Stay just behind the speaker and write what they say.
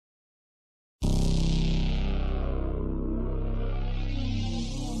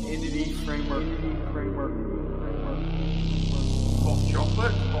framework. Hot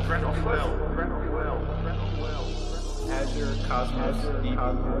chocolate, Azure Cosmos,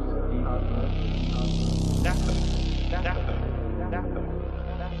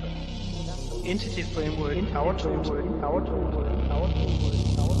 Entity Framework, Power Tools,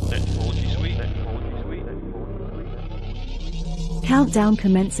 Technology Suite. Countdown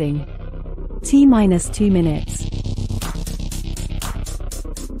commencing. T-minus 2 minutes.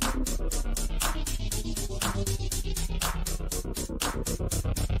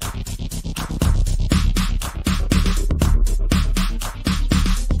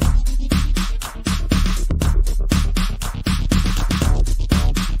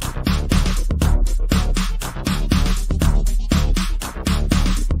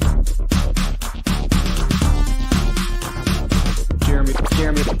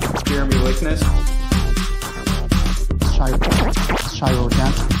 Jeremy Lickness, Shiro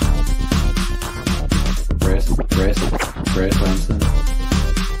Dent, Grace Lampson,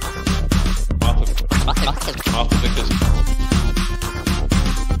 Martha Vickers.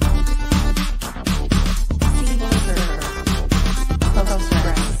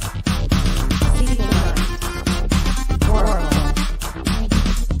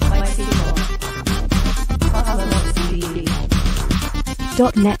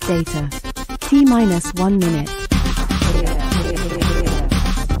 .NET data. T-minus 1 minute.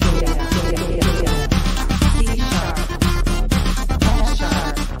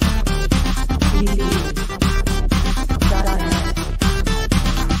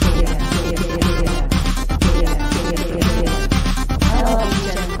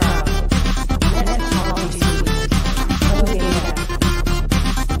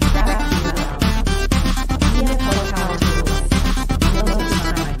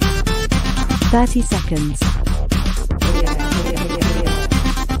 Thirty seconds.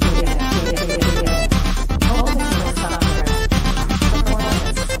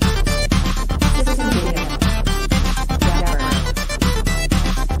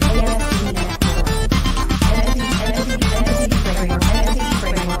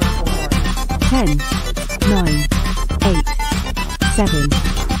 10, 9, 8, 7,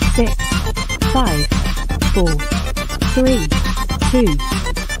 6, 5, 4, 3, 2,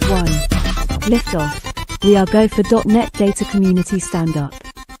 1. Liftoff. We are go for .NET Data Community Standup.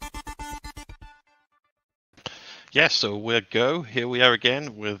 Yes, so we're go. Here we are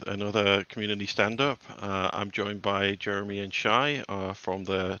again with another community stand-up. I'm joined by Jeremy and Shai from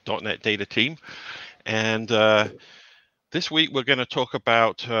the .NET Data team. And this week we're going to talk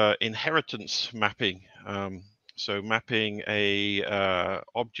about inheritance mapping. So mapping a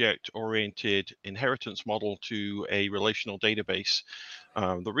object-oriented inheritance model to a relational database.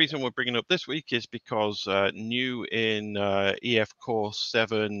 The reason we're bringing up this week is because new in EF Core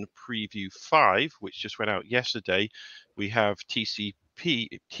 7 Preview 5, which just went out yesterday, we have TPC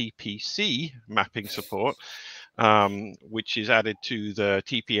mapping support, which is added to the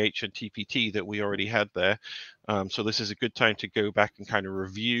TPH and TPT that we already had there. So this is a good time to go back and kind of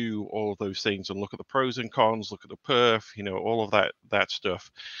review all of those things and look at the pros and cons, look at the perf, all of that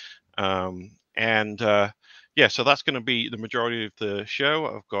stuff. Yeah, so that's going to be the majority of the show.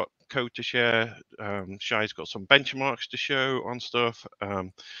 I've got code to share. Shai's got some benchmarks to show on stuff.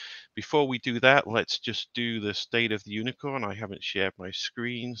 Before we do that, let's just do the state of the unicorn. I haven't shared my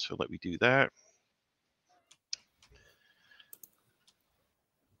screen, so let me do that.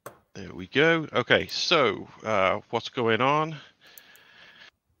 There we go. Okay, so what's going on?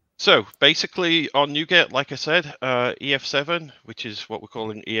 So basically on NuGet, like I said, EF7, which is what we're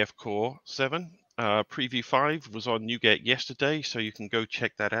calling EF Core 7. Preview 5 was on NuGet yesterday, so you can go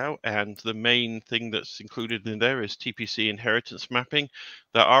check that out. And the main thing that's included in there is TPC Inheritance mapping.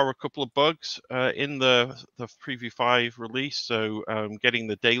 There are a couple of bugs in the Preview 5 release, so getting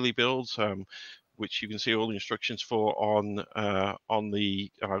the daily builds, which you can see all the instructions for on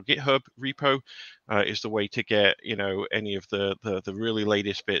the GitHub repo, is the way to get any of the really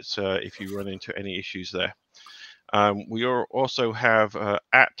latest bits if you run into any issues there. We also have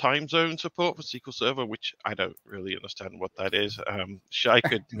at time zone support for SQL Server, which I don't really understand what that is. Shai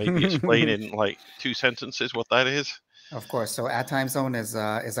could maybe explain in like 2 sentences what that is. Of course. So at time zone is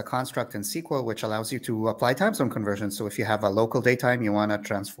a construct in SQL which allows you to apply time zone conversions. So if you have a local datetime, you want to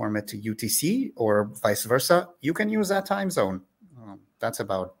transform it to UTC or vice versa, you can use that time zone. That's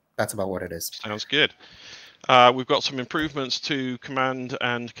about what it is. Sounds good. We've got some improvements to command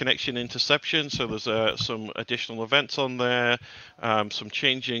and connection interception. So there's some additional events on there, some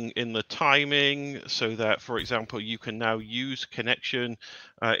changing in the timing so that, for example, you can now use connection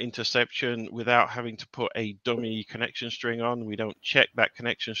interception without having to put a dummy connection string on. We don't check that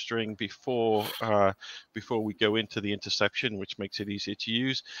connection string before we go into the interception, which makes it easier to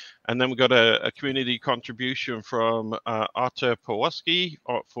use. And then we've got a community contribution from Artur Pawlowski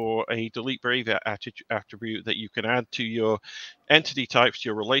for a delete behavior attribute that you can add to your entity types, to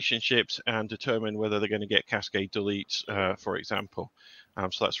your relationships, and determine whether they're going to get cascade deletes, for example.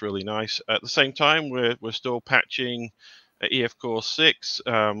 So that's really nice. At the same time, we're still patching EF Core 6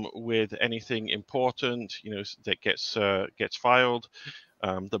 with anything important, that gets filed.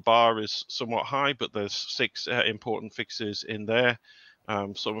 The bar is somewhat high, but there's 6 important fixes in there.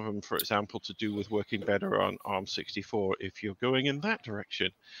 Some of them, for example, to do with working better on ARM64 if you're going in that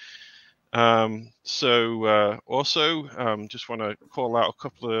direction. Also, just want to call out a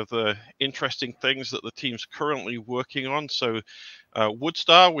couple of the interesting things that the team's currently working on. So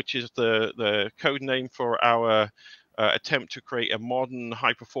Woodstar, which is the code name for our attempt to create a modern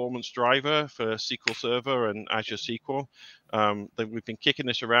high-performance driver for SQL Server and Azure SQL. We've been kicking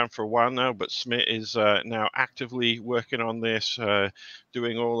this around for a while now, but Smit is now actively working on this,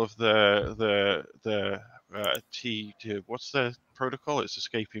 doing all of what's the protocol? It's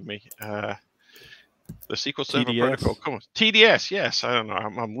escaping me. The SQL Server TDS? protocol. Come on, TDS. Yes, I don't know.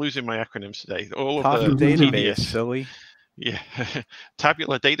 I'm losing my acronyms today. All Talk of the database, TDS. silly. Yeah,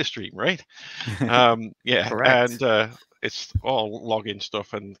 tabular data stream, right? Yeah, Correct. and it's all login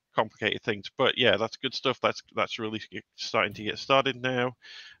stuff and complicated things. But yeah, that's good stuff. That's really starting to get started now.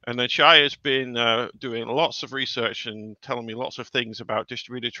 And then Shai has been doing lots of research and telling me lots of things about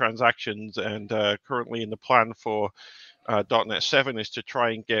distributed transactions. And currently in the plan for .NET 7 is to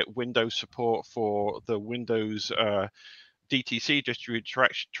try and get Windows support for the Windows DTC, distributed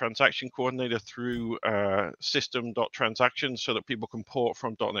transaction coordinator, through system.transactions so that people can port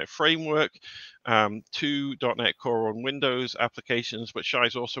from .NET Framework to .NET Core on Windows applications. But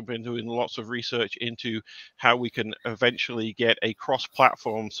Shai's also been doing lots of research into how we can eventually get a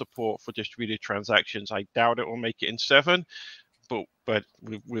cross-platform support for distributed transactions. I doubt it will make it in 7, but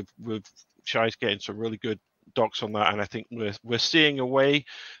with Shai's getting some really good docs on that, and I think we're seeing a way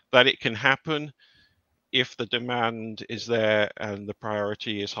that it can happen if the demand is there and the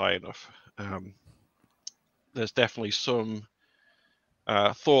priority is high enough. There's definitely some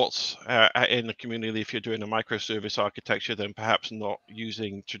thoughts in the community. If you're doing a microservice architecture, then perhaps not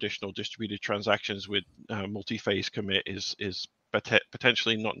using traditional distributed transactions with multi-phase commit is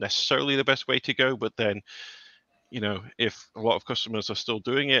potentially not necessarily the best way to go. But then, if a lot of customers are still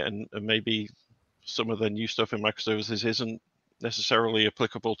doing it, and maybe some of the new stuff in microservices isn't necessarily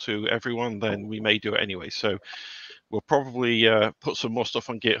applicable to everyone, then we may do it anyway. So we'll probably put some more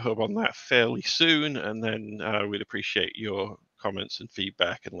stuff on GitHub on that fairly soon, and then we'd appreciate your comments and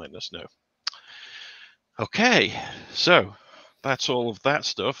feedback and letting us know. Okay, so that's all of that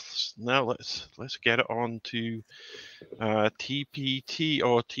stuff. Now let's get it on to TPT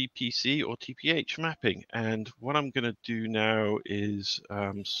or TPC or TPH mapping. And what I'm going to do now is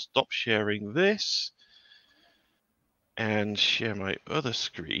stop sharing this and share my other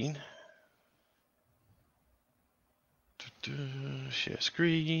screen. Share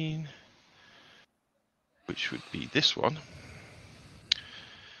screen, which would be this one.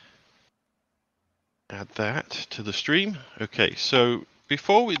 Add that to the stream. Okay, so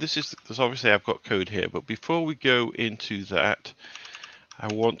before because obviously I've got code here, but before we go into that, I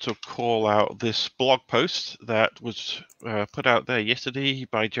want to call out this blog post that was put out there yesterday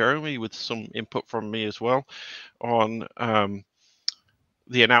by Jeremy with some input from me as well on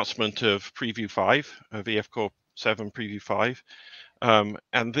the announcement of Preview 5, of EF Core 7 Preview 5.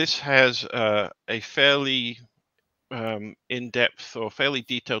 And this has a fairly in-depth or fairly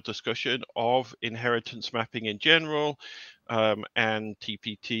detailed discussion of inheritance mapping in general, and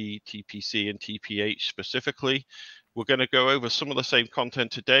TPT, TPC, and TPH specifically. We're going to go over some of the same content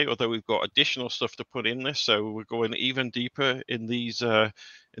today, although we've got additional stuff to put in this. So we're going even deeper in these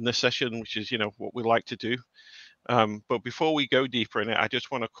in this session, which is what we like to do. But before we go deeper in it, I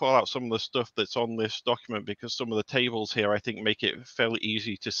just want to call out some of the stuff that's on this document, because some of the tables here I think make it fairly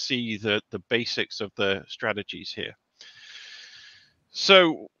easy to see the basics of the strategies here.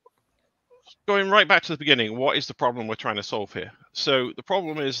 So going right back to the beginning, what is the problem we're trying to solve here? So the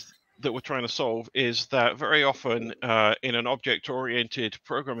problem that we're trying to solve is that very often in an object-oriented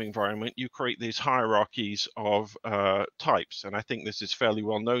programming environment, you create these hierarchies of types. And I think this is fairly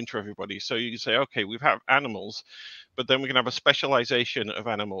well known to everybody. So you can say, okay, we have animals, but then we can have a specialization of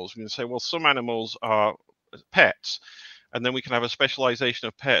animals. We can say, well, some animals are pets. And then we can have a specialization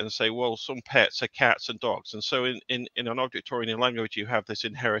of pet and say, well, some pets are cats and dogs. And so in an object-oriented language, you have this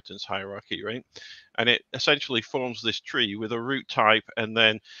inheritance hierarchy, right? And it essentially forms this tree with a root type and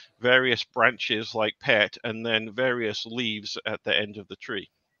then various branches like pet and then various leaves at the end of the tree.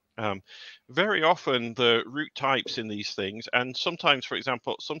 Very often the root types in these things, and sometimes, for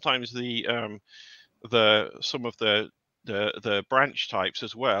example, sometimes some of the branch types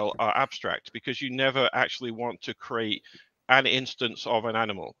as well are abstract, because you never actually want to create an instance of an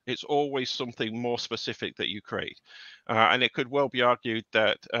animal. It's always something more specific that you create. And it could well be argued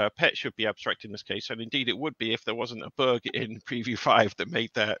that pet should be abstract in this case, and indeed it would be if there wasn't a bug in Preview 5 that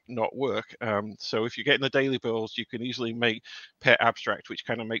made that not work. So if you get in the daily builds, you can easily make pet abstract, which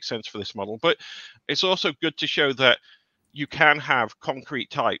kind of makes sense for this model. But it's also good to show that you can have concrete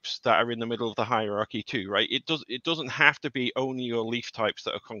types that are in the middle of the hierarchy too, right? It doesn't have to be only your leaf types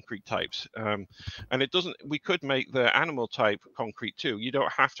that are concrete types, and it doesn't. We could make the animal type concrete too. You don't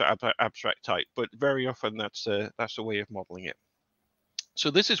have to abstract type, but very often that's a way of modeling it.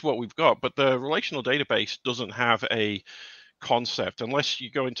 So this is what we've got, but the relational database doesn't have a concept unless you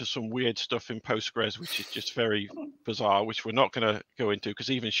go into some weird stuff in Postgres, which is just very bizarre, which we're not going to go into because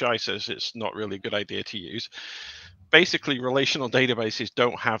even Shai says it's not really a good idea to use. Basically, relational databases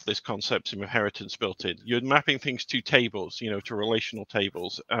don't have this concept of inheritance built in. You're mapping things to tables, to relational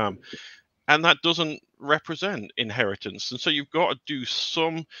tables, and that doesn't represent inheritance. And so you've got to do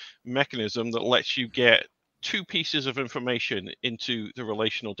some mechanism that lets you get two pieces of information into the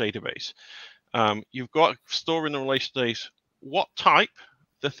relational database. You've got to store in the relational database what type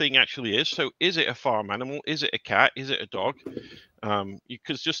the thing actually is. So is it a farm animal? Is it a cat? Is it a dog?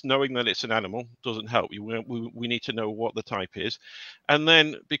 Because just knowing that it's an animal doesn't help you. We need to know what the type is. And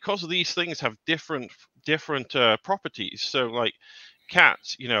then because these things have different properties, so like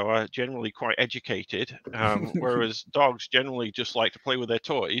cats, are generally quite educated, whereas dogs generally just like to play with their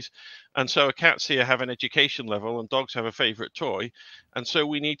toys. And so cats here have an education level and dogs have a favorite toy. And so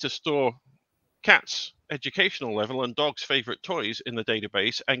we need to store cats' educational level and dogs' favorite toys in the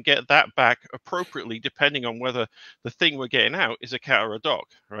database and get that back appropriately depending on whether the thing we're getting out is a cat or a dog,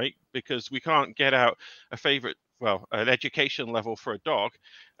 right? Because we can't get out an education level for a dog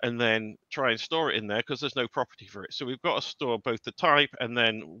and then try and store it in there because there's no property for it. So we've got to store both the type and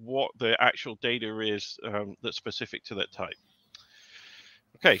then what the actual data is that's specific to that type.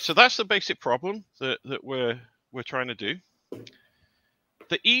 Okay, so that's the basic problem that we're trying to do.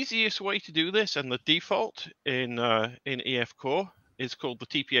 The easiest way to do this, and the default in EF Core, is called the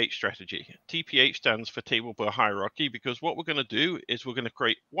TPH strategy. TPH stands for table by hierarchy, because what we're going to do is we're going to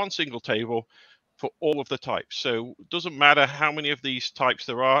create one single table for all of the types. So it doesn't matter how many of these types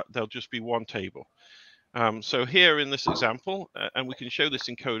there are, there'll just be one table. So here in this example, and we can show this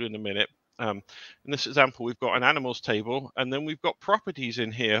in code in a minute, in this example, we've got an animals table, and then we've got properties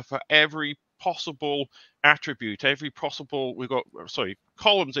in here for every possible attribute, we've got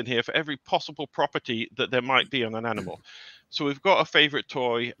columns in here for every possible property that there might be on an animal. So we've got a favorite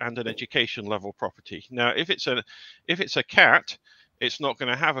toy and an education level property. Now, if it's a cat, it's not going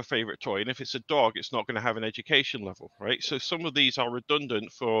to have a favorite toy, and if it's a dog, it's not going to have an education level, right? So some of these are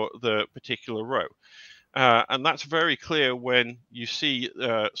redundant for the particular row. And that's very clear when you see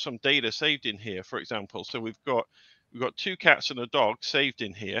some data saved in here, for example. So we've got two cats and a dog saved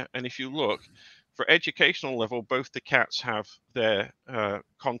in here. And if you look, for educational level, both the cats have their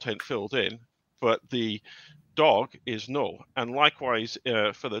content filled in, but the dog is null. And likewise,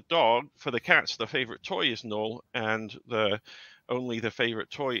 for the cats, the favorite toy is null, and only the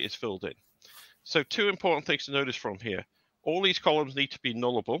favorite toy is filled in. So two important things to notice from here. All these columns need to be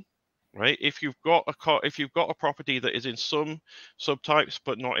nullable. Right? If you've got a property that is in some subtypes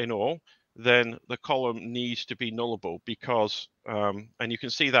but not in all, then the column needs to be nullable, because and you can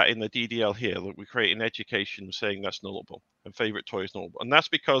see that in the DDL here that we create an education saying that's nullable and favorite toy is nullable. And that's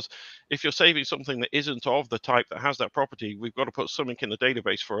because if you're saving something that isn't of the type that has that property, we've got to put something in the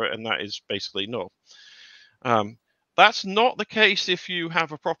database for it, and that is basically null. That's not the case if you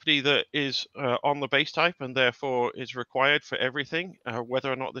have a property that is on the base type and therefore is required for everything.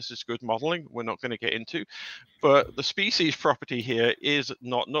 Whether or not this is good modeling, we're not going to get into. But the species property here is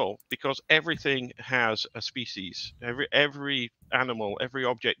not null, because everything has a species. Every animal, every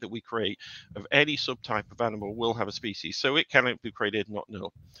object that we create of any subtype of animal will have a species. So it cannot be created not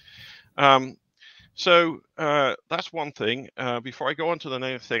null. So that's one thing. Before I go on to the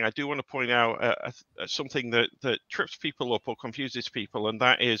next thing, I do want to point out something that trips people up or confuses people, and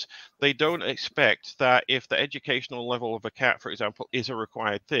that is they don't expect that if the educational level of a cat, for example, is a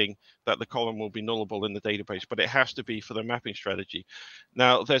required thing, that the column will be nullable in the database, but it has to be for the mapping strategy.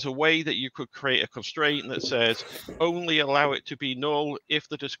 Now, there's a way that you could create a constraint that says only allow it to be null if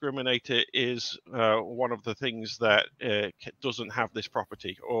the discriminator is one of the things that doesn't have this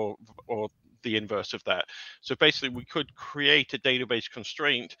property, or the inverse of that. So basically, we could create a database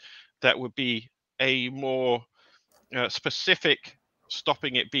constraint that would be a more specific,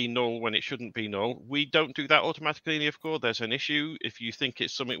 stopping it being null when it shouldn't be null. We don't do that automatically in EF Core. There's an issue. If you think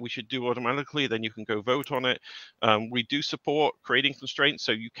it's something we should do automatically, then you can go vote on it. We do support creating constraints,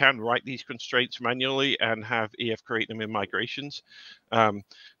 so you can write these constraints manually and have EF create them in migrations.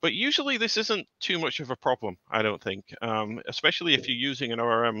 But usually this isn't too much of a problem, I don't think, especially if you're using an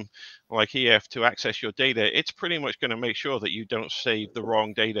ORM like EF to access your data. It's pretty much going to make sure that you don't save the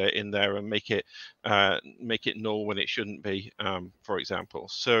wrong data in there and make it null when it shouldn't be, for example.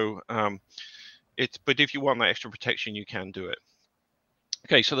 So but if you want that extra protection, you can do it.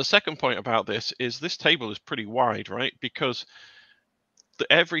 Okay, so the second point about this is this table is pretty wide, right? Because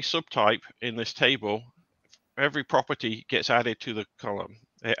every subtype in this table, every property gets added to the column,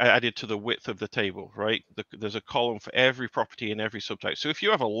 added to the width of the table, right? There's a column for every property in every subtype. So if you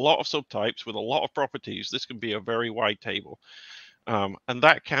have a lot of subtypes with a lot of properties, this can be a very wide table. And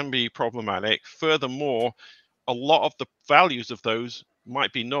that can be problematic. Furthermore, a lot of the values of those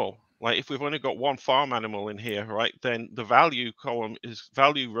might be null. Like if we've only got one farm animal in here, right, then the value column is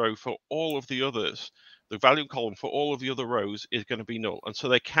value row for all of the others. The value column for all of the other rows is going to be null. And so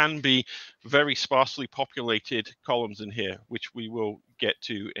there can be very sparsely populated columns in here, which we will get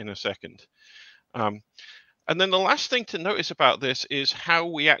to in a second. And then the last thing to notice about this is how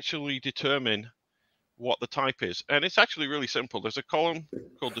we actually determine what the type is. And it's actually really simple. There's a column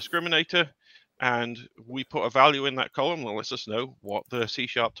called discriminator, and we put a value in that column that lets us know what the C#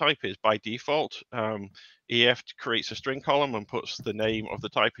 type is. By default, EF creates a string column and puts the name of the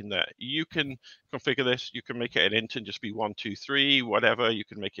type in there. You can configure this. You can make it an int and just be 1, 2, 3, whatever. You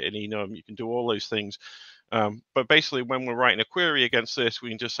can make it an enum. You can do all those things. But basically, when we're writing a query against this, we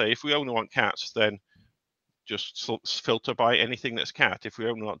can just say, if we only want cats, then just filter by anything that's cat. If we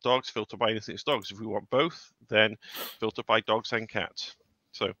only want dogs, filter by anything that's dogs. If we want both, then filter by dogs and cats.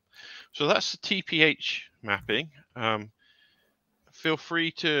 So that's the TPH mapping. Feel free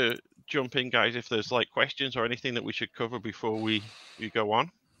to jump in, guys, if there's like questions or anything that we should cover before we go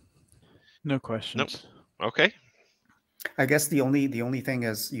on. No questions. Nope. Okay. I guess the only thing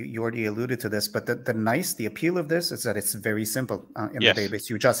is you already alluded to this, but the appeal of this is that it's very simple in Yes. the database.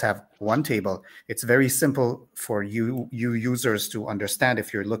 You just have one table. It's very simple for you users to understand.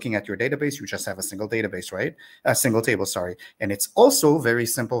 If you're looking at your database, you just have a single database, right? A single table, sorry. And it's also very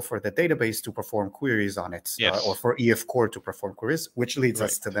simple for the database to perform queries on it, Yes. or for EF Core to perform queries, which leads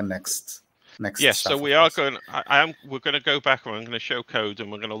us to the next. Yes, stuff, so we are going. We're going to go back and I'm going to show code and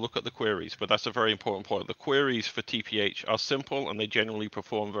we're going to look at the queries. But that's a very important point. The queries for TPH are simple and they generally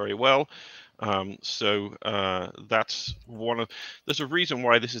perform very well. That's one of. There's a reason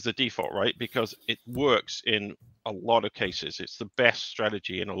why this is the default, right? Because it works in a lot of cases. It's the best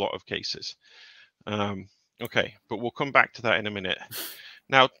strategy in a lot of cases. Okay, but we'll come back to that in a minute.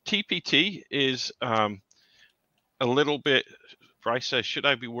 Now, TPT is a little bit. Bryce says, should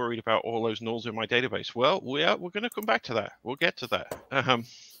I be worried about all those nulls in my database? Well, we're going to come back to that. We'll get to that.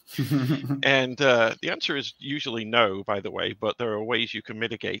 And the answer is usually no, by the way, but there are ways you can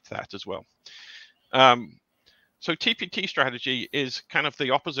mitigate that as well. So TPT strategy is kind of the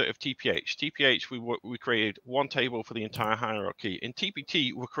opposite of TPH. TPH, we created one table for the entire hierarchy. In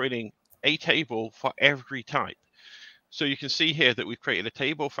TPT, we're creating a table for every type. So you can see here that we've created a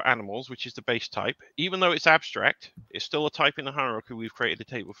table for animals, which is the base type. Even though it's abstract, it's still a type in the hierarchy. We've created a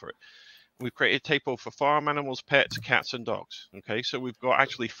table for it. We've created a table for farm animals, pets, cats, and dogs. Okay, so we've got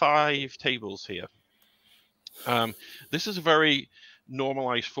actually 5 tables here. This is a very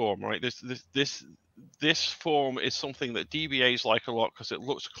normalized form, right? This form is something that DBAs like a lot because it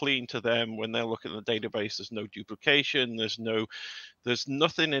looks clean to them when they're looking at the database. There's no duplication. There's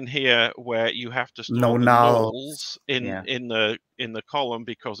nothing in here where you have to store the nulls in the column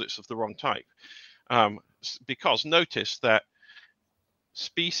because it's of the wrong type. Because notice that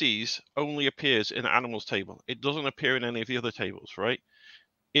species only appears in the animals table. It doesn't appear in any of the other tables, right?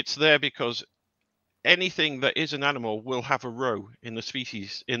 It's there because anything that is an animal will have a row in the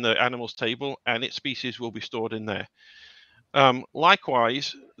species in the animals table, and its species will be stored in there.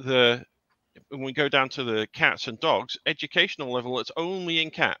 Likewise, the when we go down to the cats and dogs, educational level, it's only in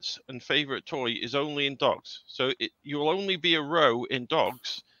cats, and favorite toy is only in dogs. So you'll only be a row in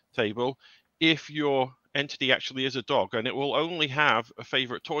dogs table if your entity actually is a dog, and it will only have a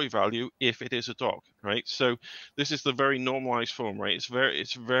favorite toy value if it is a dog, right? So this is the very normalized form, right?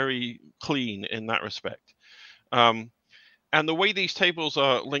 It's very clean in that respect. And the way these tables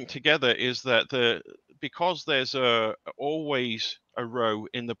are linked together is that because there's always a row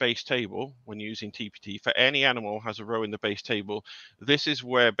in the base table when using TPT, for any animal has a row in the base table, this is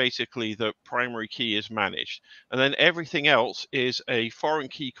where basically the primary key is managed. And then everything else is a foreign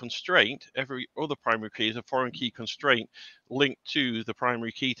key constraint. Every other primary key is a foreign key constraint linked to the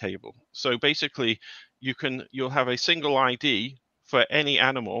primary key table. So basically you'll have a single ID for any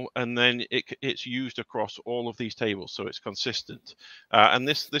animal, and then it's used across all of these tables, so it's consistent. And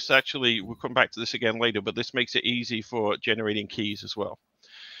this actually, we'll come back to this again later, but this makes it easy for generating keys as well.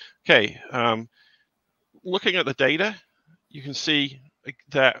 Okay, looking at the data, you can see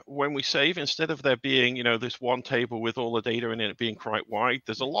that when we save, instead of there being, this one table with all the data in it being quite wide,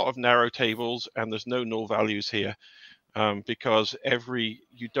 there's a lot of narrow tables, and there's no null values here. Because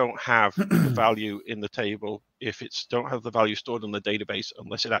you don't have the value in the table if it's don't have the value stored in the database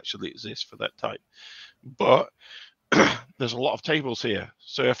unless it actually exists for that type. But there's a lot of tables here.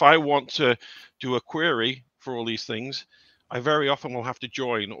 So if I want to do a query for all these things, I very often will have to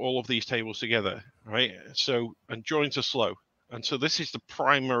join all of these tables together, right? And joins are slow. And so this is the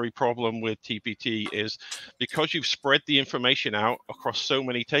primary problem with TPT, is because you've spread the information out across so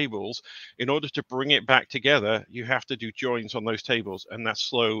many tables, in order to bring it back together, you have to do joins on those tables, and that's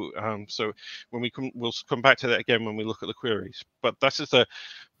slow. So when we'll come back to that again when we look at the queries. But this is the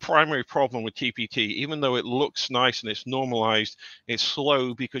primary problem with TPT. Even though it looks nice and it's normalized, it's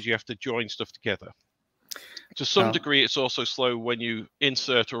slow because you have to join stuff together. To some degree, it's also slow when you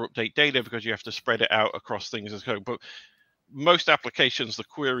insert or update data because you have to spread it out across things as code. But most applications, the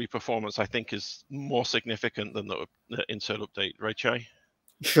query performance, I think, is more significant than the insert update, right, Chai?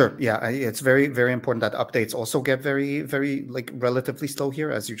 Sure. Yeah, it's very, very important that updates also get very, very relatively slow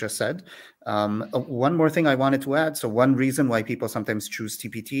here, as you just said. One more thing I wanted to add. So one reason why people sometimes choose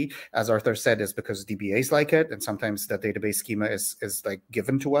TPT, as Arthur said, is because DBAs like it, and sometimes the database schema is like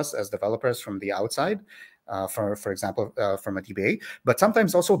given to us as developers from the outside. For example, from a DBA, but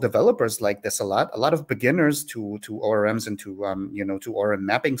sometimes also developers like this a lot. A lot of beginners to ORMs and to ORM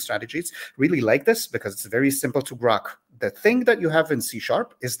mapping strategies really like this because it's very simple to grok. The thing that you have in C#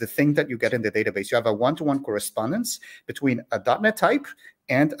 is the thing that you get in the database. You have a one-to-one correspondence between a .NET type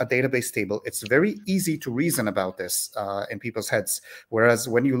and a database table. It's very easy to reason about this in people's heads. Whereas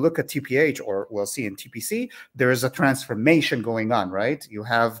when you look at TPH, or we'll see in TPC, there is a transformation going on, right?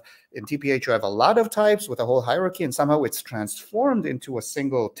 In TPH, you have a lot of types with a whole hierarchy, and somehow it's transformed into a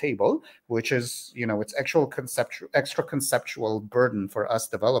single table, which is, it's extra conceptual burden for us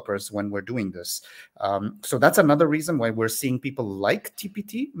developers when we're doing this. So that's another reason why we're seeing people like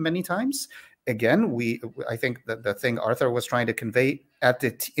TPT many times. Again, I think that the thing Arthur was trying to convey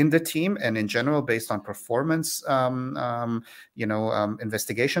in the team and in general, based on performance,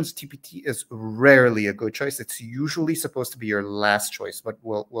 investigations, TPT is rarely a good choice. It's usually supposed to be your last choice, but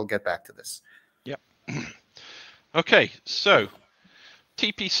we'll get back to this. Yep. Okay, so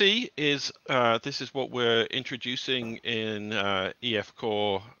TPC is this is what we're introducing in EF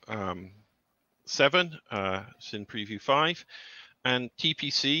Core 7. It's in Preview 5, and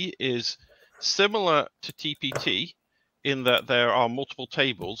TPC is similar to TPT in that there are multiple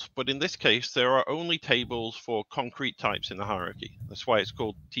tables, but in this case, there are only tables for concrete types in the hierarchy. That's why it's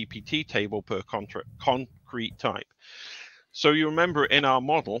called TPT table per concrete type. So you remember in our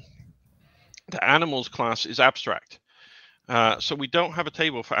model, the animals class is abstract. So we don't have a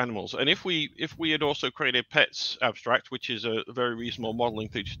table for animals. And if we had also created pets abstract, which is a very reasonable modeling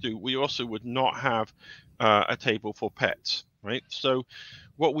thing to do, we also would not have a table for pets, right? So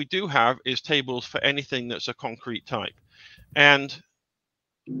what we do have is tables for anything that's a concrete type. And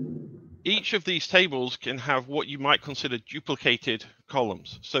each of these tables can have what you might consider duplicated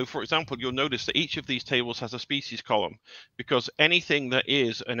columns. So for example, you'll notice that each of these tables has a species column because anything that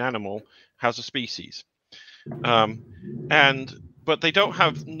is an animal has a species. But they don't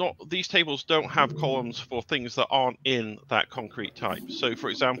have these tables don't have columns for things that aren't in that concrete type. So for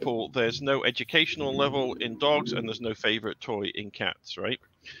example, there's no educational level in dogs and there's no favorite toy in cats, right?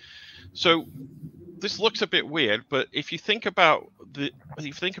 So this looks a bit weird, but if you think about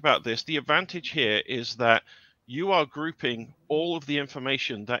this, the advantage here is that you are grouping all of the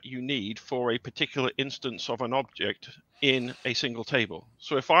information that you need for a particular instance of an object in a single table.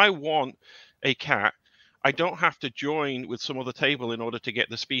 So if I want a cat, I don't have to join with some other table in order to get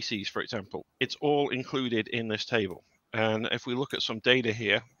the species, for example. It's all included in this table. And if we look at some data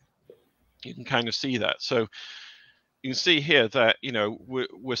here, you can kind of see that. So you can see here that, you know,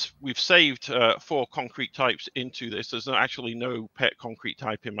 we've saved 4 concrete types into this. There's actually no pet concrete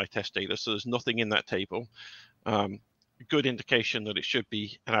type in my test data, so there's nothing in that table. Good indication that it should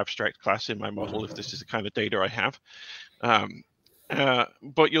be an abstract class in my model if this is the kind of data I have.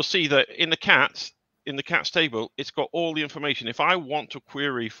 But you'll see that in the cats table, it's got all the information. If I want to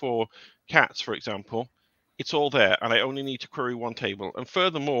query for cats, for example, it's all there, and I only need to query one table. And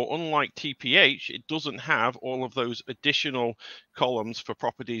furthermore, unlike TPH, it doesn't have all of those additional columns for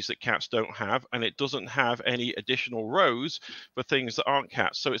properties that cats don't have, and it doesn't have any additional rows for things that aren't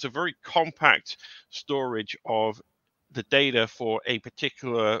cats. So it's a very compact storage of the data for a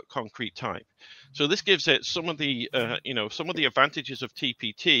particular concrete type. So this gives it some of the, some of the advantages of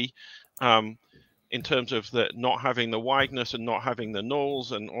TPT in terms of the not having the wideness and not having the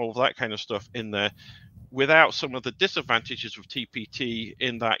nulls and all of that kind of stuff in there, without some of the disadvantages of TPT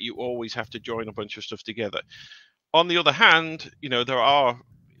in that you always have to join a bunch of stuff together. On the other hand, you know,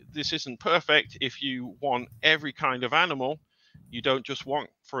 this isn't perfect. If you want every kind of animal, you don't just want,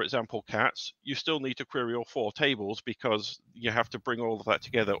 for example, cats, you still need to query all 4 tables because you have to bring all of that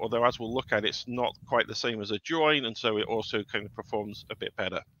together. Although, as we'll look at, it's not quite the same as a join, and so it also kind of performs a bit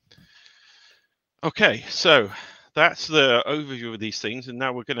better. Okay, so that's the overview of these things, and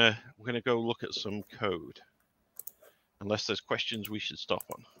now we're gonna go look at some code. Unless there's questions we should stop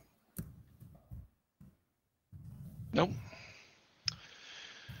on. Nope.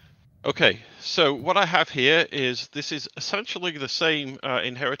 Okay, so what I have here is this is essentially the same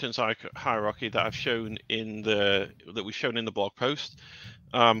inheritance hierarchy that I've shown in we've shown in the blog post,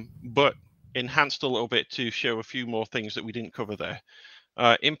 but enhanced a little bit to show a few more things that we didn't cover there.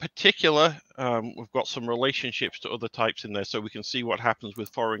 In particular, we've got some relationships to other types in there, so we can see what happens with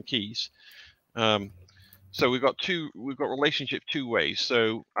foreign keys. So we've got relationship 2 ways.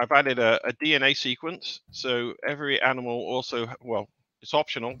 So I've added a DNA sequence. So every animal also, well, it's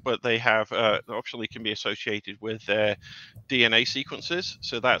optional, but they have optionally can be associated with their DNA sequences.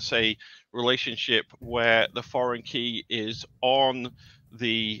 So that's a relationship where the foreign key is on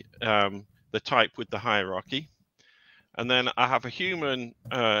the type with the hierarchy. And then I have a human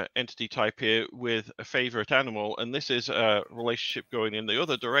entity type here with a favorite animal, and this is a relationship going in the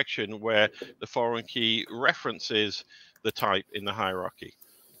other direction where the foreign key references the type in the hierarchy.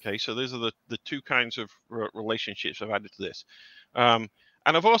 Okay, so those are the 2 kinds of relationships I've added to this. And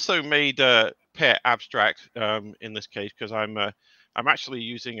I've also made pet abstract in this case because I'm actually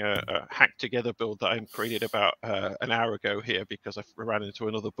using a hacked together build that I created about an hour ago here because I ran into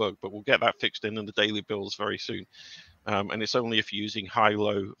another bug, but we'll get that fixed in the daily builds very soon. And it's only if you're using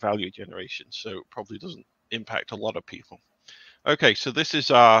high-low value generation, so it probably doesn't impact a lot of people. Okay, so this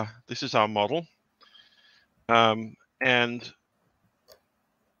is our model, and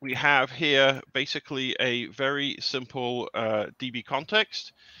we have here basically a very simple DB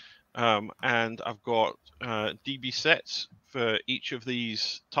context, and I've got DB sets for each of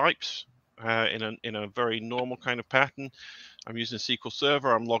these types in a very normal kind of pattern. I'm using SQL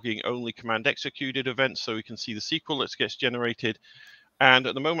Server. I'm logging only command executed events so we can see the SQL that gets generated. And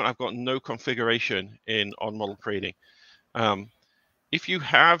at the moment, I've got no configuration on model creating. If you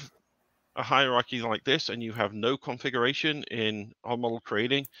have a hierarchy like this and you have no configuration on model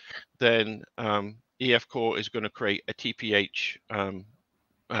creating, then EF Core is going to create a TPH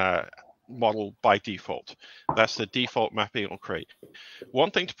model by default. That's the default mapping it will create.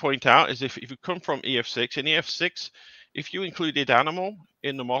 One thing to point out is if you come from EF6, in EF6, if you included animal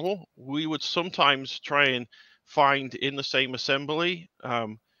in the model, we would sometimes try and find in the same assembly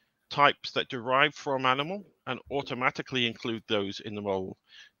types that derive from animal and automatically include those in the model.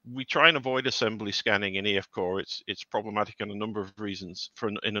 We try and avoid assembly scanning in EF Core. It's problematic in a number of reasons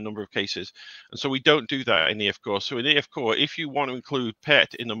in a number of cases. And so we don't do that in EF Core. So in EF Core, if you want to include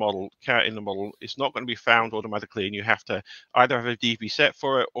pet in the model, cat in the model, it's not going to be found automatically. And you have to either have a DB set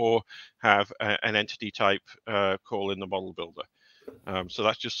for it or have an entity type call in the model builder. So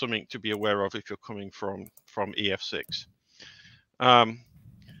that's just something to be aware of if you're coming from EF6. I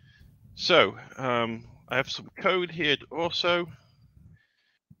have some code here also,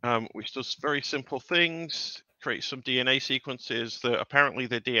 which does very simple things, create some DNA sequences that apparently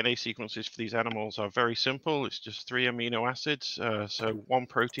the DNA sequences for these animals are very simple. It's just 3 amino acids. So 1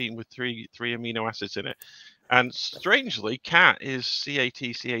 protein with three amino acids in it. And strangely, cat is CAT,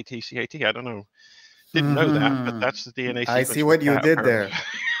 CAT, CAT. I don't know. Didn't know that, but that's the DNA sequence. I see what you did apparently.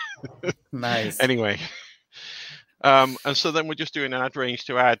 there. Nice. Anyway. And so then we're just doing an add range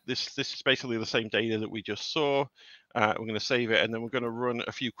to add this. This is basically the same data that we just saw. We're going to save it, and then we're going to run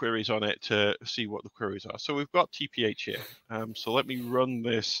a few queries on it to see what the queries are. So we've got TPH here. So let me run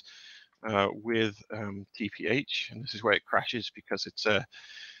this with TPH, and this is where it crashes because it's a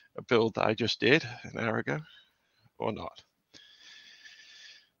build that I just did an hour ago, or not.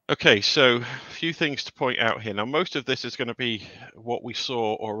 Okay, so a few things to point out here. Now, most of this is going to be what we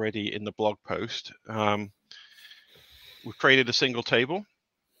saw already in the blog post. We've created a single table.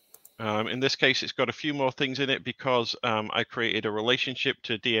 In this case, it's got a few more things in it because I created a relationship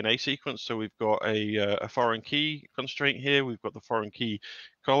to DNA sequence. So we've got a foreign key constraint here. We've got the foreign key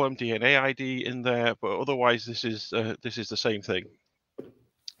column DNA ID in there, but otherwise this is the same thing.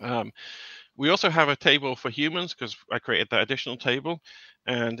 We also have a table for humans because I created that additional table,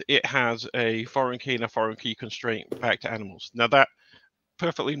 and it has a foreign key and a foreign key constraint back to animals. Now that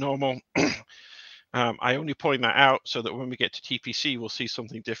perfectly normal. I only point that out so that when we get to TPC, we'll see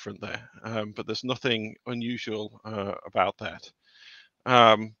something different there. But there's nothing unusual about that.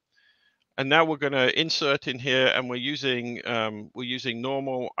 And now we're going to insert in here, and we're using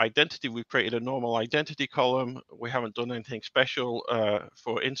normal identity. We've created a normal identity column. We haven't done anything special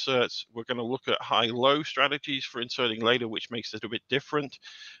for inserts. We're going to look at high-low strategies for inserting later, which makes it a bit different.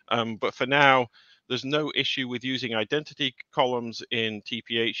 But for now, there's no issue with using identity columns in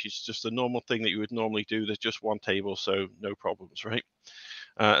TPH. It's just a normal thing that you would normally do. There's just one table, so no problems, right?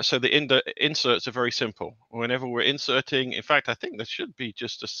 So the inserts are very simple. Whenever we're inserting, in fact, I think there should be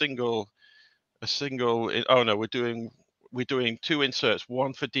just a single. Oh no, we're doing two inserts,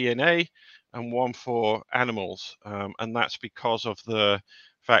 one for DNA and one for animals, and that's because of the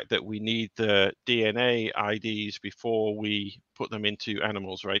fact that we need the DNA IDs before we put them into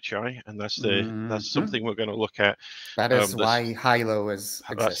animals, right, Shai? And that's something we're going to look at. That is why high-low is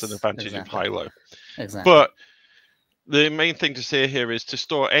that's an advantage of high-low. Exactly. But the main thing to say here is to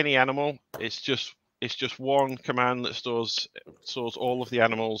store any animal. It's just one command that stores all of the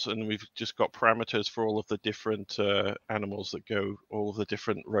animals, and we've just got parameters for all of the different animals that go, all of the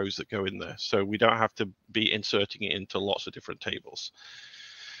different rows that go in there. So we don't have to be inserting it into lots of different tables.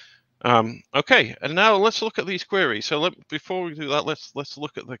 Okay, and now let's look at these queries. So before we do that, let's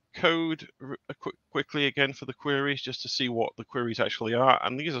look at the code quickly again for the queries, just to see what the queries actually are.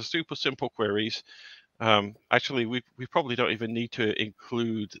 And these are super simple queries. Actually, we probably don't even need to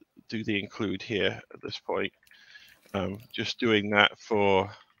do the include here at this point. Just doing that for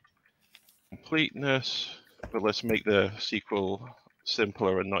completeness, but let's make the SQL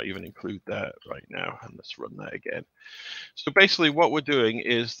simpler and not even include that right now. And let's run that again. So basically what we're doing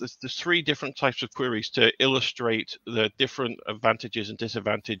is there's three different types of queries to illustrate the different advantages and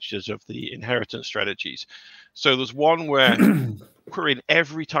disadvantages of the inheritance strategies. So there's one where querying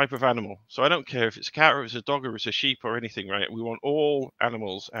every type of animal. So I don't care if it's a cat or it's a dog or it's a sheep or anything, right? We want all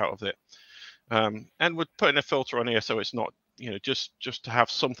animals out of it. And we're putting a filter on here so it's not, just to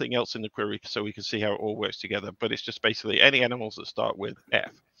have something else in the query so we can see how it all works together. But it's just basically any animals that start with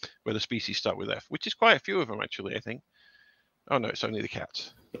F, where the species start with F, which is quite a few of them actually, I think. Oh no, it's only the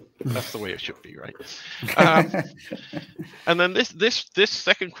cats. That's the way it should be, right? And then this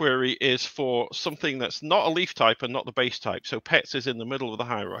second query is for something that's not a leaf type and not the base type. So pets is in the middle of the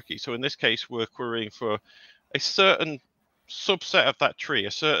hierarchy. So in this case, we're querying for a certain subset of that tree,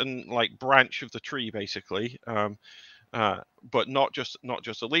 a certain branch of the tree, basically. But not just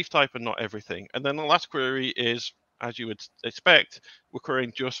a leaf type and not everything. And then the last query is, as you would expect, we're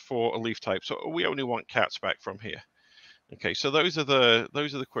querying just for a leaf type. So we only want cats back from here. Okay, so those are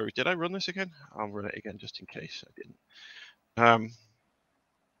the queries. Did I run this again? I'll run it again just in case I didn't.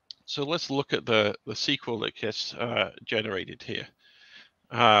 So let's look at the SQL that gets generated here.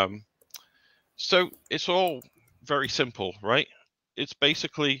 So it's all very simple, right? It's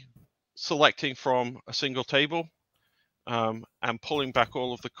basically selecting from a single table and pulling back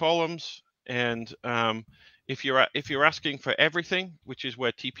all of the columns. And if you're asking for everything, which is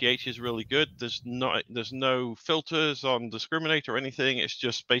where TPH is really good, there's no filters on discriminate or anything. It's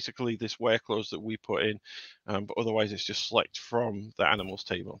just basically this where clause that we put in, but otherwise it's just select from the animals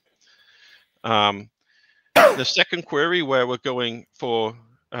table. The second query, where we're going for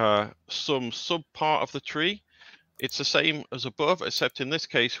some sub part of the tree, it's the same as above, except in this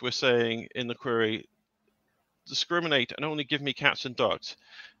case we're saying in the query discriminate and only give me cats and dogs.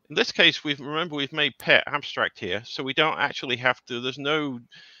 In this case, remember we've made pet abstract here, so we don't actually have to. There's never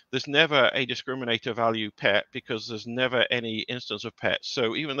a discriminator value pet because there's never any instance of pets.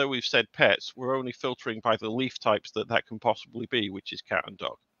 So even though we've said pets, we're only filtering by the leaf types that can possibly be, which is cat and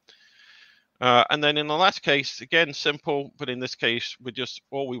dog. And then in the last case, again, simple, but in this case,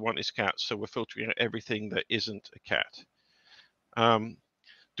 all we want is cats. So we're filtering out everything that isn't a cat.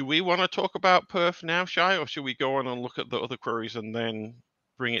 Do we want to talk about perf now, Shai, or should we go on and look at the other queries and then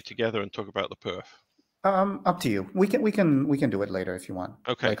bring it together and talk about the perf? Up to you. We can do it later if you want.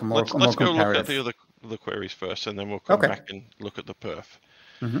 Okay, like let's go look at comparative. the other queries first, and then we'll come Okay. back and look at the perf.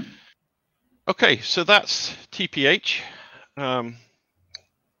 Mhm. Okay, so that's TPH.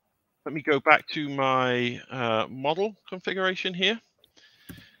 Let me go back to my model configuration here.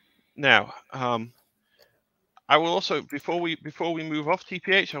 Now, I will also, before we move off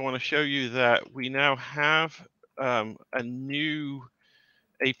TPH, I want to show you that we now have a new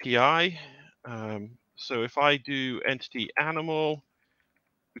API. So if I do entity animal,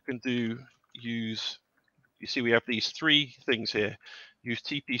 we can use, you see we have these three things here. Use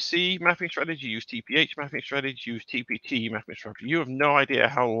TPC mapping strategy, use TPH mapping strategy, use TPT mapping strategy. You have no idea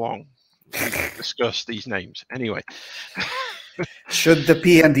how long we've discussed these names. Anyway. Should the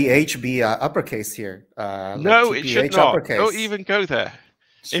P and the H be uppercase here? No, like it should TPH not. uppercase? Don't even go there.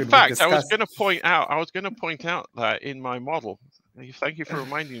 Should In fact, we I was discuss- going to point out that in my model. Thank you for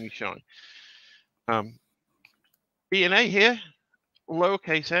reminding me, Sean. B and A here,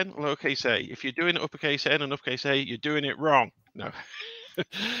 lowercase n, lowercase a. If you're doing uppercase n and uppercase a, you're doing it wrong. No.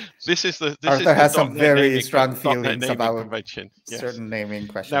 Arthur has some .NET very naming, strong .NET feelings naming about convention. Yes. certain naming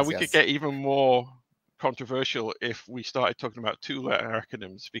questions. Now we yes. could get even more controversial if we started talking about two-letter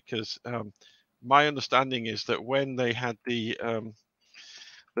acronyms, because my understanding is that when they had the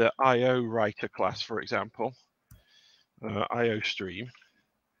IO writer class, for example, IO stream,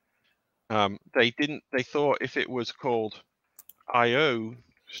 they thought if it was called IO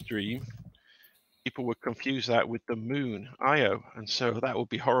stream, people would confuse that with the moon IO, and so that would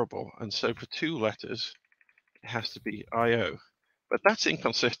be horrible. And so for 2 letters, it has to be IO. But that's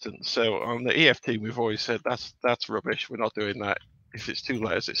inconsistent. So on the EF team, we've always said that's rubbish. We're not doing that. If it's 2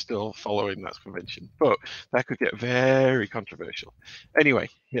 letters, it's still following that convention. But that could get very controversial. Anyway,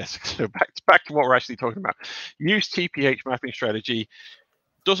 yes. So back to what we're actually talking about. Use TPH mapping strategy.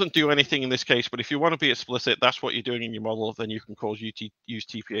 Doesn't do anything in this case, but if you want to be explicit, that's what you're doing in your model. Then you can use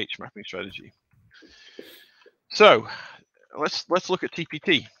TPH mapping strategy. So let's look at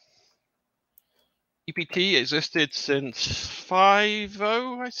TPT. TPT existed since 5.0,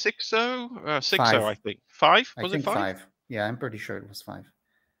 6.0, 6.0, I think. 5? Was it 5? Yeah, I'm pretty sure it was 5.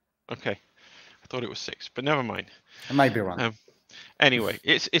 Okay, I thought it was 6, but never mind. I might be wrong. Anyway,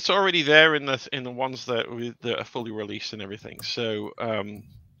 it's already there in the ones that are fully released and everything. So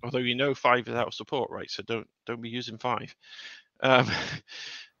although 5 is out of support, right? So don't be using 5.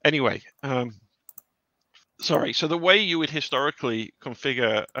 Anyway. Sorry, so the way you would historically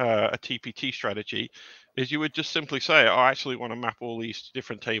configure a TPT strategy is you would just simply say, I actually want to map all these to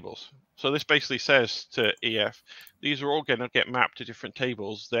different tables. So this basically says to EF, these are all going to get mapped to different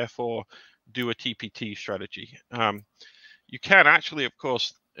tables, therefore do a TPT strategy. You can actually, of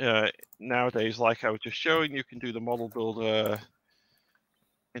course, nowadays, like I was just showing, you can do the model builder.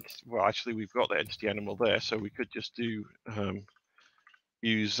 Well, actually, we've got the entity animal there, so we could just do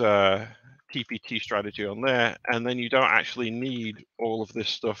use TPT strategy on there, and then you don't actually need all of this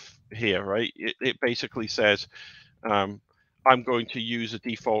stuff here, right? It basically says, I'm going to use a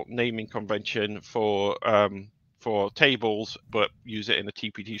default naming convention for tables, but use it in a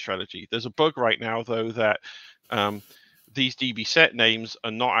TPT strategy. There's a bug right now, though, that these DB set names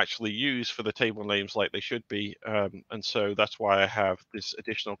are not actually used for the table names like they should be, and so that's why I have this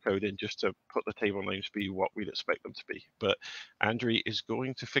additional code in just to put the table names be what we'd expect them to be. But Andrew is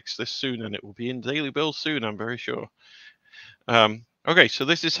going to fix this soon, and it will be in daily build soon, I'm very sure. Okay, so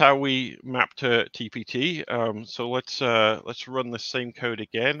this is how we map to TPT. So let's run the same code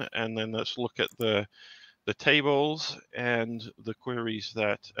again, and then let's look at the tables and the queries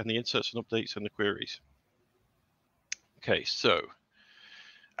and the inserts and updates and the queries. Okay, so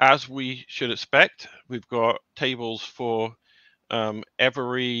as we should expect, we've got tables for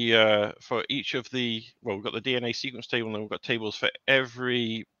for each of the, well, we've got the DNA sequence table, and then we've got tables for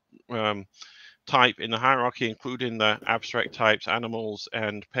every type in the hierarchy, including the abstract types. Animals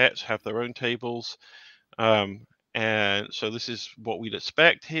and pets have their own tables. And so this is what we'd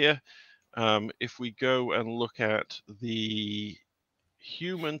expect here. If we go and look at the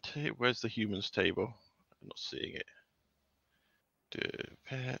human, where's the humans table? I'm not seeing it.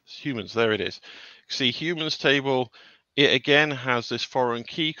 Pets, humans, there it is. See, humans table, it again has this foreign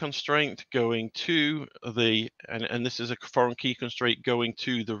key constraint going to the, and this is a foreign key constraint going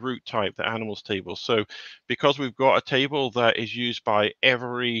to the root type, the animals table. So because we've got a table that is used by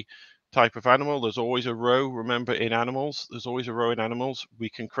every type of animal, there's always a row. Remember, in animals, there's always a row in animals. We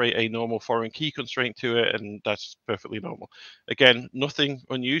can create a normal foreign key constraint to it, and that's perfectly normal. Again, nothing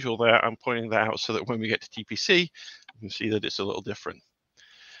unusual there. I'm pointing that out so that when we get to TPC, you can see that it's a little different.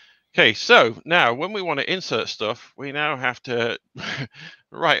 Okay, so now when we want to insert stuff, we now have to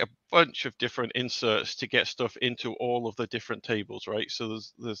write a bunch of different inserts to get stuff into all of the different tables, right? So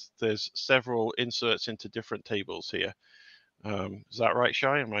there's several inserts into different tables here. Is that right,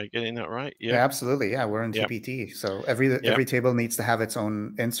 Shai? Am I getting that right? Yeah, absolutely. Yeah, we're in Yeah. TPT, so every table needs to have its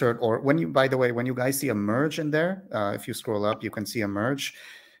own insert. Or when you, by the way, when you guys see a merge in there, if you scroll up, you can see a merge.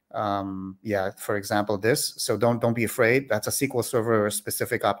 Yeah, for example, this. So don't be afraid. That's a SQL Server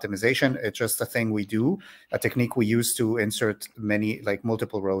specific optimization. It's just a thing we do, a technique we use to insert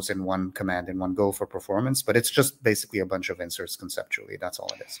multiple rows in one command in one go for performance. But it's just basically a bunch of inserts conceptually. That's all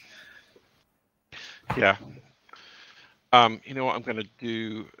it is. Yeah. You know what I'm going to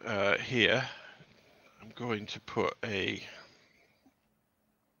do here? I'm going to put a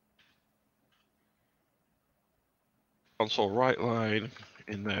console write line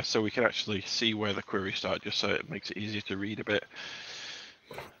in there so we can actually see where the queries start, just so it makes it easier to read a bit.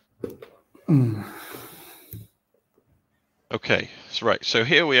 Okay, so right, so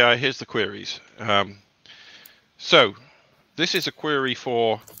here we are. Here's the queries. So this is a query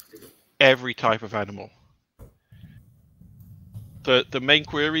for every type of animal. The main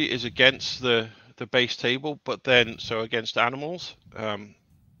query is against the base table, but then so against animals.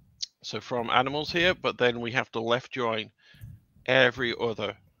 So from animals here, but then we have to left join every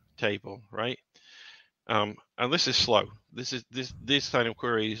other table, right? And this is slow. These kind of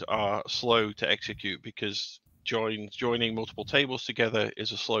queries are slow to execute because joining multiple tables together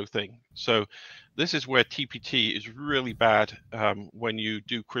is a slow thing. So this is where TPT is really bad when you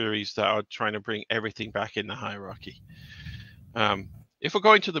do queries that are trying to bring everything back in the hierarchy. If we're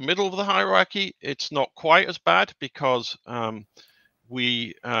going to the middle of the hierarchy, it's not quite as bad because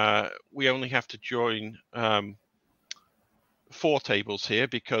we only have to join 4 tables here,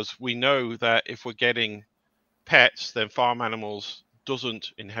 because we know that if we're getting pets, then farm animals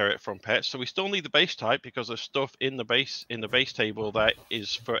doesn't inherit from pets. So we still need the base type because there's stuff in the base table that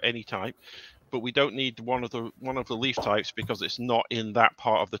is for any type, but we don't need one of the leaf types because it's not in that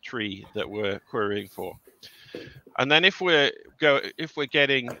part of the tree that we're querying for. And then if we're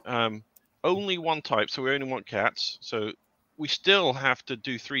getting only one type, so we only want cats, so we still have to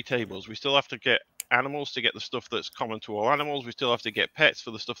do 3 tables. We still have to get animals to get the stuff that's common to all animals. We still have to get pets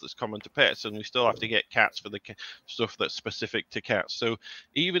for the stuff that's common to pets, and we still have to get cats for the stuff that's specific to cats. So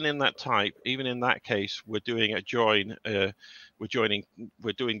even in that type, even in that case, we're doing a join. We're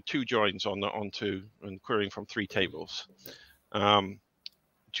doing 2 joins onto and querying from 3 tables.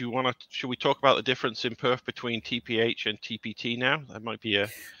 Should we talk about the difference in perf between TPH and TPT now? That might be a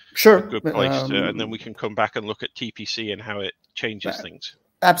good place to, and then we can come back and look at TPC and how it changes things.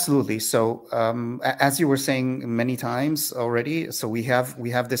 Absolutely. So as you were saying many times already, so we have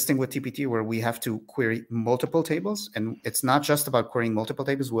this thing with TPT where we have to query multiple tables, and it's not just about querying multiple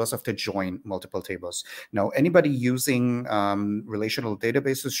tables. We also have to join multiple tables. Now, anybody using relational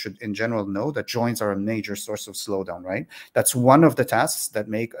databases should in general know that joins are a major source of slowdown, right? That's one of the tasks that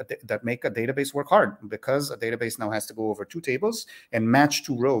make a database work hard, because a database now has to go over 2 tables and match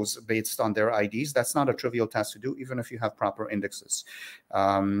 2 rows based on their IDs. That's not a trivial task to do, even if you have proper indexes.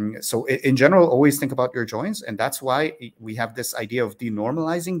 So in general, always think about your joins, and that's why we have this idea of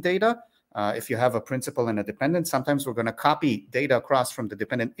denormalizing data. If you have a principal and a dependent, sometimes we're going to copy data across from the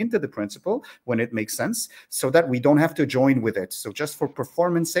dependent into the principal when it makes sense, so that we don't have to join with it. So just for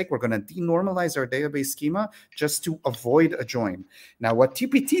performance sake, we're going to denormalize our database schema just to avoid a join. Now, what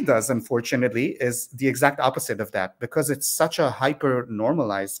TPT does, unfortunately, is the exact opposite of that. Because it's such a hyper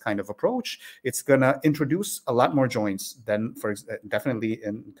normalized kind of approach, it's going to introduce a lot more joins than, definitely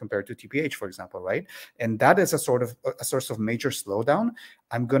compared to TPH, for example, right? And that is a source of major slowdown.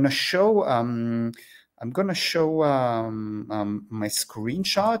 I'm going to show my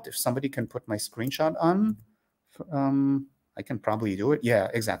screenshot. If somebody can put my screenshot on, I can probably do it. Yeah,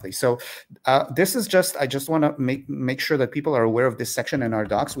 exactly. So this is just, I just want to make sure that people are aware of this section in our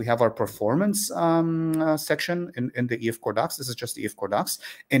docs. We have our performance section in the EF Core docs. This is just the EF Core docs.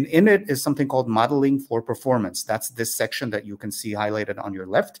 And in it is something called modeling for performance. That's this section that you can see highlighted on your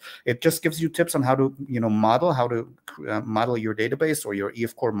left. It just gives you tips on how to, model your database or your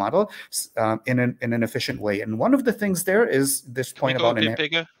EF Core model in an efficient way. And one of the things there is this point about a bit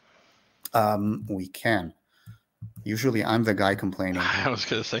bigger. We can. Usually I'm the guy complaining. I was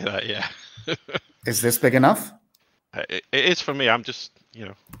going to say that, yeah. Is this big enough? It is for me. I'm just,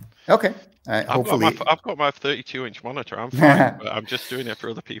 Okay. Hopefully, I've got my 32-inch monitor. I'm fine, but I'm just doing it for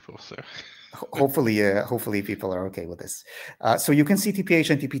other people. So hopefully people are okay with this. So you can see TPH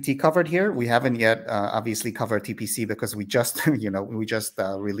and TPT covered here. We haven't yet obviously covered TPC because we just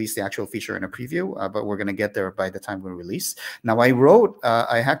released the actual feature in a preview, but we're going to get there by the time we release. Now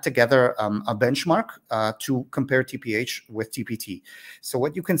I hacked together a benchmark to compare TPH with TPT. So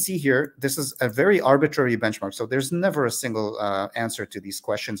what you can see here, this is a very arbitrary benchmark. So there's never a single answer to these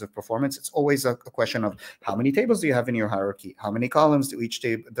questions of performance. It's always a question of how many tables do you have in your hierarchy? How many columns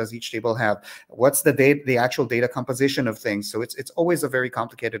does each table have? What's the actual data composition of things? So it's always a very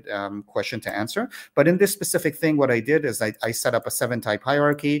complicated question to answer. But in this specific thing, what I did is I set up a 7-type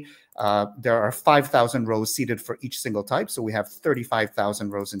hierarchy. There are 5,000 rows seeded for each single type. So we have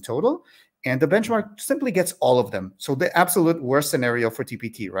 35,000 rows in total. And the benchmark simply gets all of them. So the absolute worst scenario for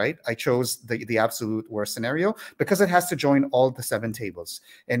TPT, right? I chose the absolute worst scenario because it has to join all the 7 tables.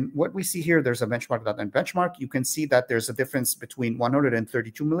 And what we see here, there's a benchmark.n benchmark. You can see that there's a difference between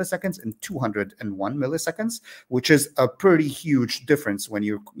 132 milliseconds and 201 milliseconds, which is a pretty huge difference when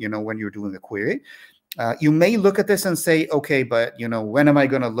you're doing a query. You may look at this and say, okay, but when am I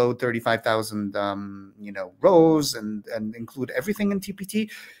going to load 35,000 rows and include everything in TPT?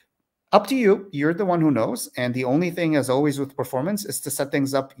 Up to you. You're the one who knows. And the only thing, as always with performance, is to set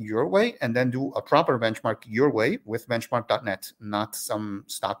things up your way and then do a proper benchmark your way with benchmark.net, not some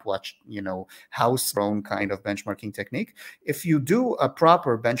stopwatch, house-grown kind of benchmarking technique. If you do a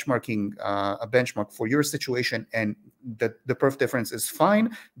proper benchmarking, a benchmark for your situation, and the perf difference is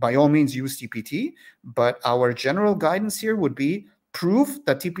fine, by all means use TPT. But our general guidance here would be prove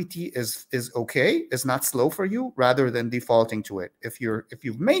that TPT is okay, is not slow for you, rather than defaulting to it. If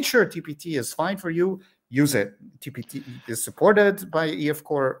you've made sure TPT is fine for you, use it. TPT is supported by EF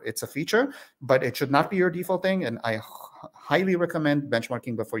Core. It's a feature, but it should not be your default thing. And I highly recommend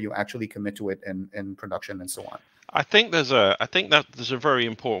benchmarking before you actually commit to it in production and so on. I think there's a very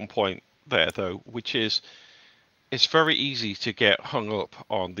important point there though, which is it's very easy to get hung up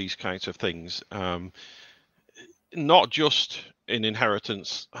on these kinds of things. Not just in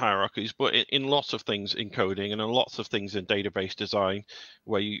inheritance hierarchies, but in lots of things in coding and in lots of things in database design,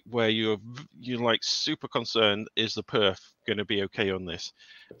 where you're like super concerned, is the perf going to be okay on this?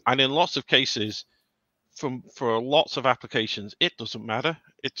 And in lots of cases, for lots of applications, it doesn't matter.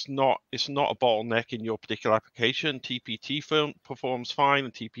 It's not a bottleneck in your particular application. TPT performs fine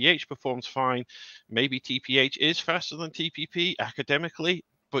and TPH performs fine. Maybe TPH is faster than TPP academically,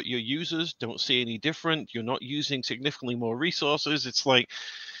 but your users don't see any different. You're not using significantly more resources. It's like,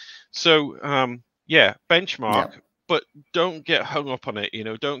 so yeah, benchmark, but don't get hung up on it.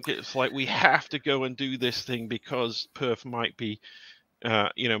 Don't get, it's like we have to go and do this thing because perf might be,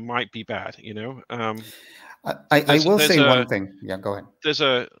 might be bad. I will say one thing. Yeah, go ahead. There's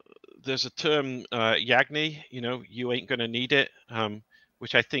a term, YAGNI. You ain't gonna need it,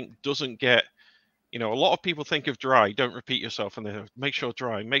 which I think doesn't get. A lot of people think of dry, don't repeat yourself, and they make sure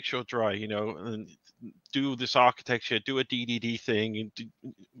dry, and do this architecture, do a DDD thing, and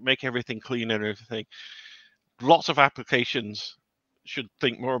make everything clean and everything. Lots of applications should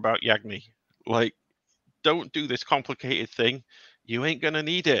think more about YAGNI. Like, don't do this complicated thing. You ain't going to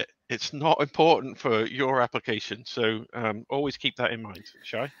need it. It's not important for your application. So always keep that in mind.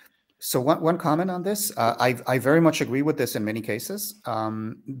 Shai? So one comment on this, I very much agree with this in many cases.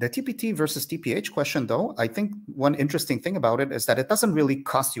 The TPT versus TPH question, though, I think one interesting thing about it is that it doesn't really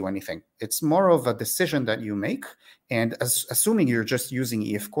cost you anything. It's more of a decision that you make. And assuming you're just using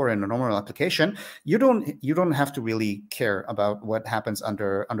EF Core in a normal application, you don't have to really care about what happens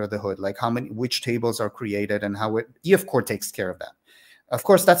under the hood, like which tables are created and how EF Core takes care of that. Of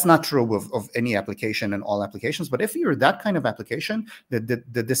course, that's not true of any application and all applications. But if you're that kind of application,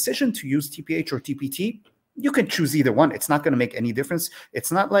 the decision to use TPH or TPT, you can choose either one. It's not going to make any difference. It's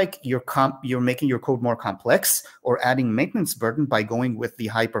not like you're making your code more complex or adding maintenance burden by going with the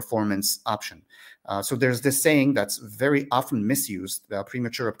high performance option. So there's this saying that's very often misused: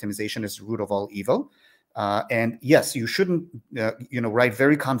 premature optimization is the root of all evil. And yes, you shouldn't, write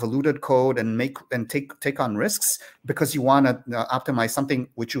very convoluted code and take on risks because you want to optimize something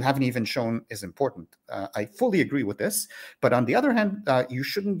which you haven't even shown is important. I fully agree with this. But on the other hand, you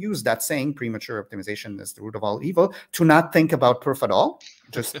shouldn't use that saying, premature optimization is the root of all evil, to not think about perf at all.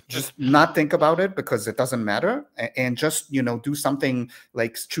 Just not think about it because it doesn't matter, and just do something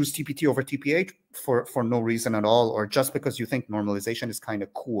like choose TPT over TPH. for no reason at all, or just because you think normalization is kind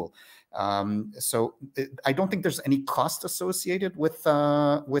of cool. So I don't think there's any cost associated with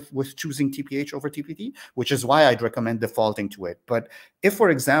choosing TPH over TPT, which is why I'd recommend defaulting to it. But if, for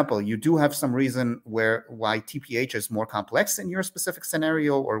example, you do have some reason why TPH is more complex in your specific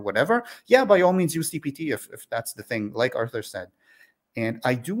scenario or whatever, yeah, by all means use TPT if that's the thing, like Arthur said. And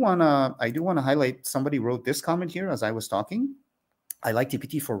I do wanna highlight, somebody wrote this comment here as I was talking. I like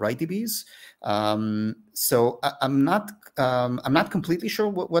TPT for WriteDBs. So I'm not completely sure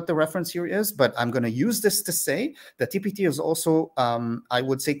what the reference here is, but I'm going to use this to say that TPT is also, I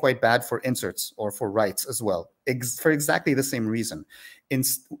would say, quite bad for inserts or for writes as well, for exactly the same reason.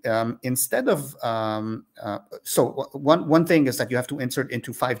 Instead of, so one thing is that you have to insert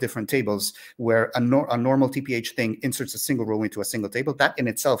into 5 different tables, where a normal TPH thing inserts a single row into a single table. That in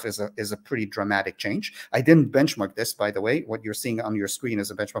itself is a pretty dramatic change. I didn't benchmark this, by the way. What you're seeing on your screen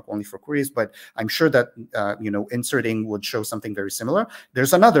is a benchmark only for queries, but I'm sure that inserting would show something very similar.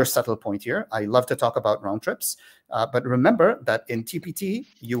 There's another subtle point here. I love to talk about round trips, but remember that in TPT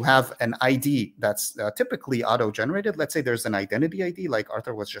you have an ID that's typically auto-generated. Let's say there's an identity ID, like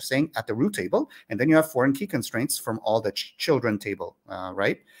Arthur was just saying, at the root table, and then you have foreign key constraints from all the children table,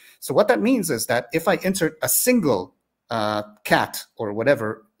 right? So what that means is that if I insert a single cat or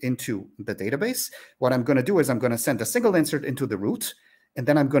whatever into the database, what I'm going to do is I'm going to send a single insert into the root, and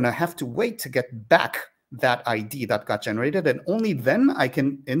then I'm going to have to wait to get back that ID that got generated, and only then I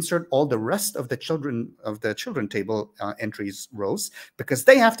can insert all the rest of the children table entries rows, because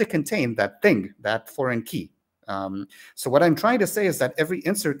they have to contain that thing, that foreign key. So what I'm trying to say is that every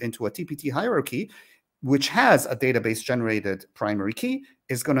insert into a TPT hierarchy, which has a database generated primary key,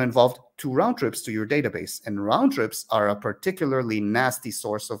 is going to involve 2 round trips to your database. And round trips are a particularly nasty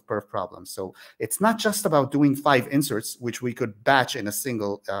source of perf problems. So it's not just about doing 5 inserts, which we could batch in a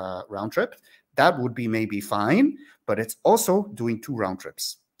single round trip. That would be maybe fine, but it's also doing 2 round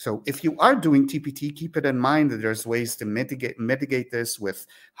trips. So if you are doing TPT, keep it in mind that there's ways to mitigate this with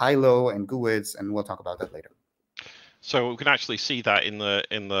high-low and GUIDs, and we'll talk about that later. So we can actually see that in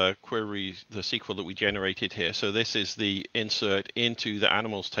the query, the SQL that we generated here. So this is the insert into the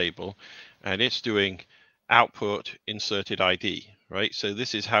animals table, and it's doing output inserted ID, right? So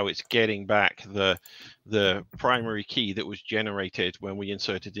this is how it's getting back the primary key that was generated when we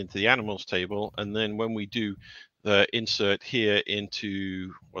inserted into the animals table, and then when we do the insert here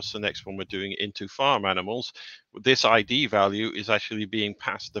into, what's the next one we're doing, into farm animals, this ID value is actually being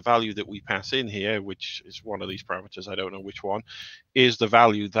passed. The value that we pass in here, which is one of these parameters, I don't know which one, is the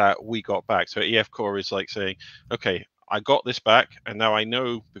value that we got back. So EF core is like saying, okay, I got this back, and now I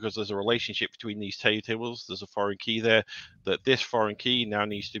know, because there's a relationship between these tables, there's a foreign key there, that this foreign key now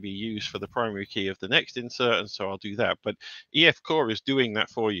needs to be used for the primary key of the next insert, and so I'll do that. But EF core is doing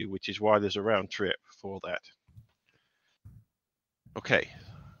that for you, which is why there's a round trip for that. Okay,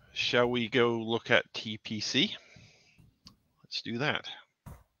 shall we go look at TPC? Let's do that.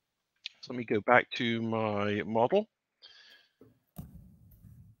 So let me go back to my model.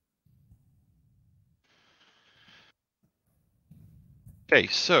 Okay,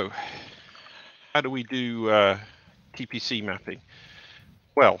 so how do we do TPC mapping?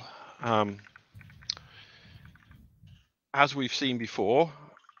 Well, as we've seen before,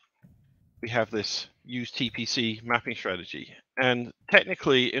 we have this use TPC mapping strategy. And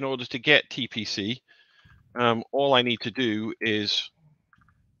technically, in order to get TPC, all I need to do is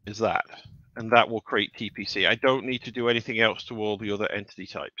that, and that will create TPC. I don't need to do anything else to all the other entity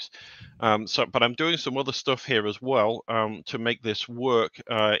types. But I'm doing some other stuff here as well to make this work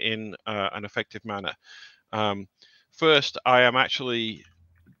in an effective manner. First, I am actually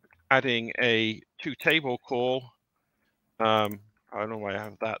adding a 2-table call. I don't know why I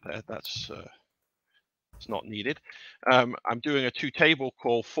have that there. That's it's not needed. I'm doing a 2-table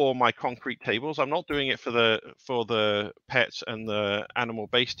call for my concrete tables. I'm not doing it for the pets and the animal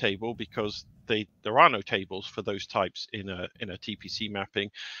base table, because there are no tables for those types in a TPC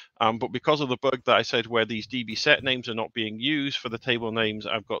mapping. But because of the bug that I said, where these DB set names are not being used for the table names,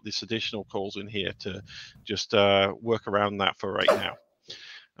 I've got this additional calls in here to just work around that for right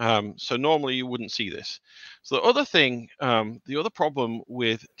now. So normally you wouldn't see this. So the other thing, the other problem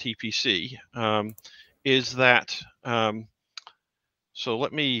with TPC is that, so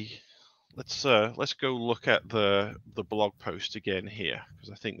let's go look at the blog post again here,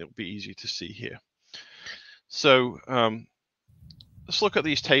 because I think that'll be easier to see here. So let's look at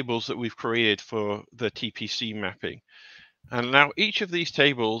these tables that we've created for the TPC mapping. And now each of these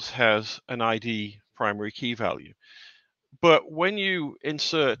tables has an ID primary key value. But when you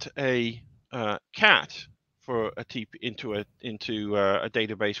insert a cat for a into a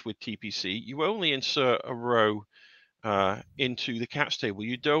database with TPC, you only insert a row into the cats table.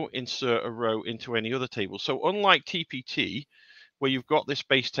 You don't insert a row into any other table. So unlike TPT, where you've got this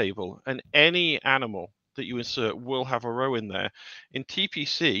base table and any animal that you insert will have a row in there, in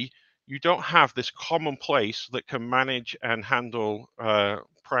TPC, you don't have this common place that can manage and handle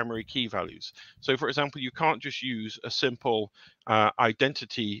primary key values. So for example, you can't just use a simple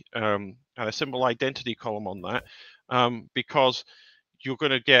identity and a simple identity column on that because you're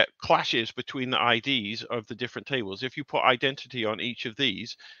going to get clashes between the IDs of the different tables. If you put identity on each of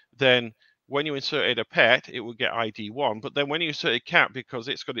these, then when you inserted a pet, it would get ID 1. But then when you inserted cat, because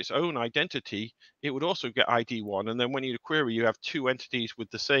it's got its own identity, it would also get ID 1. And then when you query, you have two entities with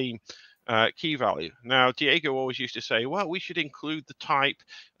the same key value. Now, Diego always used to say, well, we should include the type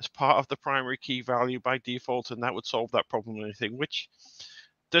as part of the primary key value by default, and that would solve that problem or anything, which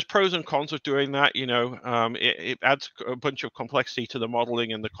there's pros and cons of doing that. You know, it adds a bunch of complexity to the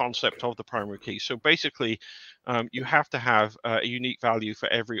modeling and the concept of the primary key. So basically, you have to have a unique value for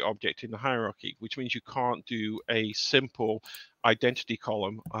every object in the hierarchy, which means you can't do a simple identity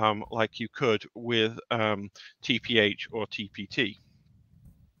column like you could with TPH or TPT.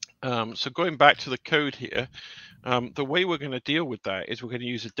 So going back to the code here, the way we're going to deal with that is we're going to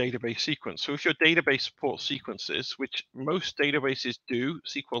use a database sequence. So if your database supports sequences, which most databases do,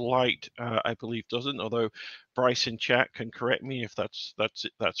 SQLite I believe doesn't, although Bryce in chat can correct me if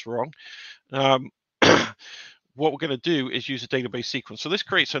that's wrong. What we're going to do is use a database sequence. So this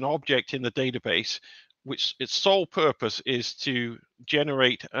creates an object in the database which its sole purpose is to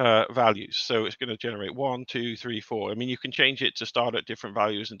generate values. So it's going to generate 1, 2, 3, 4. I mean, you can change it to start at different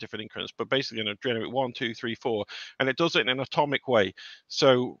values and different increments, but basically going to generate 1, 2, 3, 4, and it does it in an atomic way.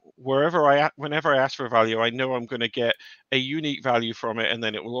 So whenever I ask for a value, I know I'm going to get a unique value from it, and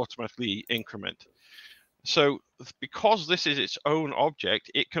then it will automatically increment. So because this is its own object,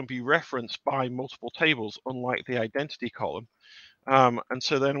 it can be referenced by multiple tables, unlike the identity column. And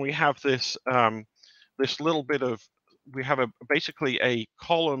so then we have this this little bit of, we have basically a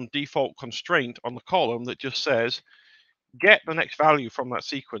column default constraint on the column that just says, get the next value from that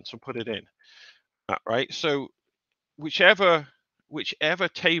sequence and put it in. Right. So whichever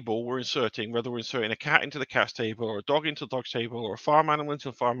table we're inserting, whether we're inserting a cat into the cats table or a dog into the dogs table or a farm animal into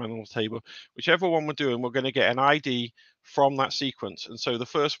the farm animal table, whichever one we're doing, we're going to get an ID from that sequence. And so the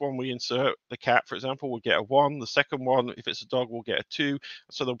first one we insert, the cat, for example, will get a 1. The second one, if it's a dog, will get a 2.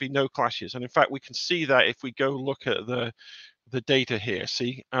 So there'll be no clashes. And in fact, we can see that if we go look at the data here.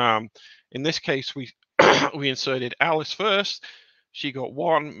 See, in this case, we we inserted Alice first. She got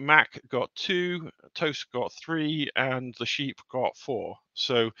 1, Mac got 2, Toast got 3, and the sheep got 4.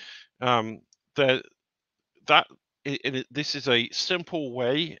 So this is a simple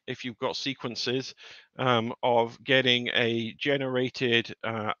way, if you've got sequences, of getting a generated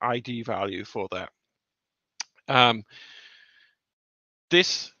ID value for that.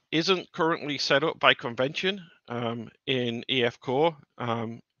 This isn't currently set up by convention in EF Core.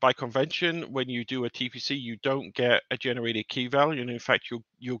 By convention, when you do a TPC, you don't get a generated key value, and in fact,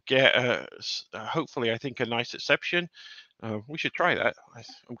 you'll get hopefully, I think, a nice exception. We should try that.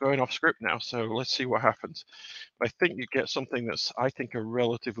 I'm going off script now, so let's see what happens. I think you get something that's, I think, a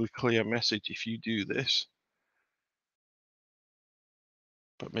relatively clear message if you do this,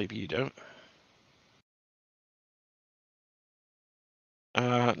 but maybe you don't.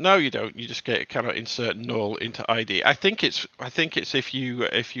 No, you don't. You just cannot insert null into ID. I think it's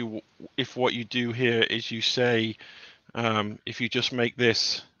if what you do here is you say, if you just make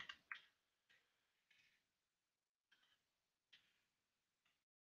this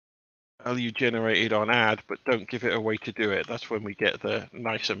value generated on add, but don't give it a way to do it, that's when we get the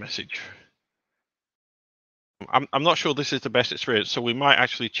nicer message. I'm not sure this is the best experience, so we might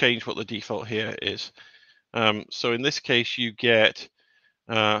actually change what the default here is. So in this case, you get,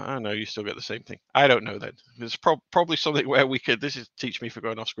 I don't know, you still get the same thing. I don't know then. There's probably something where we could, this is teach me for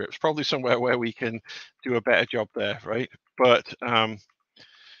going off scripts, probably somewhere where we can do a better job there, right? But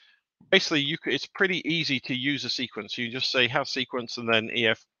basically, it's pretty easy to use a sequence. You just say have sequence, and then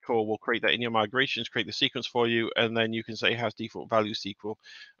EF Core will create that in your migrations, create the sequence for you, and then you can say has default values equal.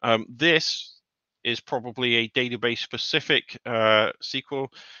 This is probably a database specific SQL.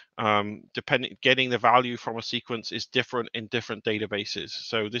 Getting the value from a sequence is different in different databases.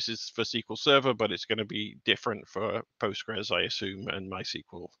 So this is for SQL Server, but it's going to be different for Postgres, I assume, and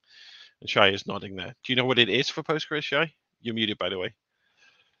MySQL. And Shai is nodding there. Do you know what it is for Postgres, Shai? You're muted, by the way.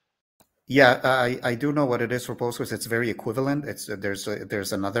 Yeah, I do know what it is for Postgres. It's very equivalent. It's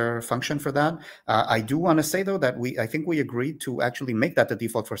there's another function for that. I do want to say though that I think we agreed to actually make that the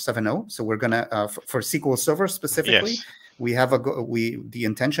default for 7.0. So we're gonna for SQL Server specifically. Yes. We have the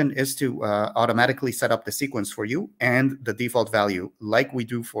intention is to automatically set up the sequence for you and the default value like we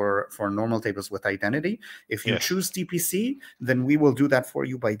do for normal tables with identity. If you Yes. choose TPC, then we will do that for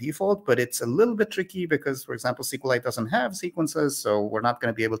you by default. But it's a little bit tricky because, for example, SQLite doesn't have sequences, so we're not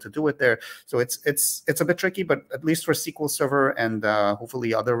going to be able to do it there. So it's a bit tricky, but at least for SQL Server and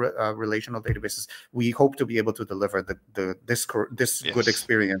hopefully other relational databases, we hope to be able to deliver this Yes. good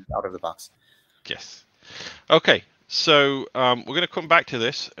experience out of the box. Yes. Okay. So we're going to come back to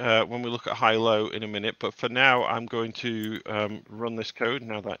this when we look at high-low in a minute. But for now, I'm going to run this code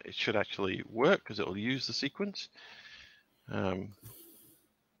now that it should actually work because it will use the sequence. And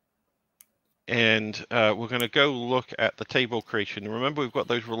we're going to go look at the table creation. And remember, we've got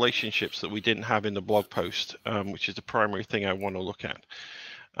those relationships that we didn't have in the blog post, which is the primary thing I want to look at.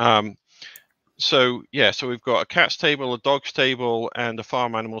 So we've got a cats table, a dogs table, and a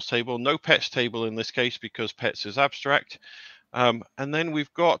farm animals table. No pets table in this case because pets is abstract. And then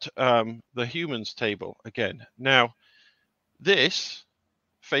we've got the humans table again. Now, this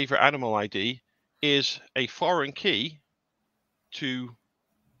favorite animal ID is a foreign key to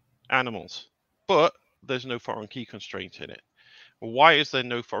animals, but there's no foreign key constraint in it. Why is there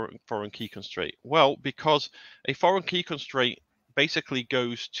no foreign key constraint? Well, because a foreign key constraint basically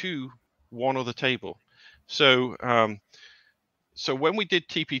goes to one of the table. So so when we did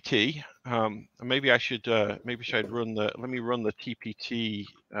TPT, maybe I should let me run the TPT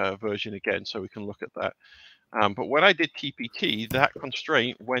version again so we can look at that. But when I did TPT, that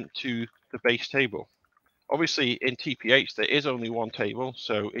constraint went to the base table. Obviously, in TPH, there is only one table,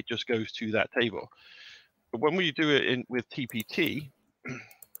 so it just goes to that table. But when we do it with TPT, it's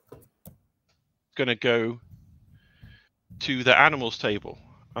going to go to the animals table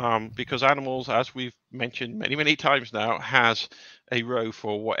because animals, as we've mentioned many times now, has a row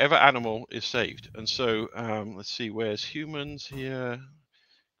for whatever animal is saved. And so let's see, where's humans here?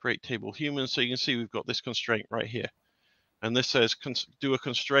 Create table humans. So you can see we've got this constraint right here. And this says do a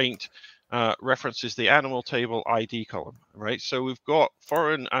constraint references the animal table ID column, right? So we've got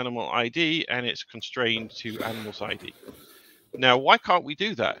foreign animal ID and it's constrained to animals ID. Now, why can't we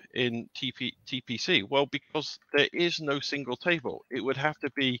do that in TPC? Well, because there is no single table. It would have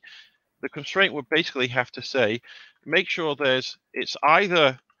to be, the constraint would basically have to say, make sure it's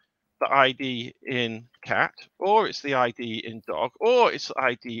either the ID in cat, or it's the ID in dog, or it's the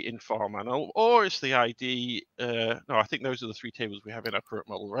ID in farm animal, or it's the ID, no, I think those are the three tables we have in our current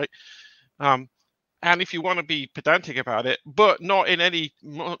model, right? And if you want to be pedantic about it, but not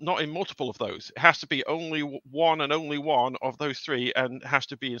in multiple of those, it has to be only one and only one of those three, and has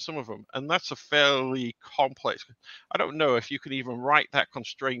to be in some of them. And that's a fairly complex. I don't know if you can even write that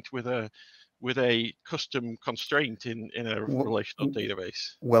constraint with a custom constraint in a relational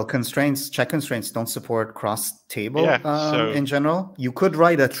database. Well, check constraints don't support cross-table so in general. You could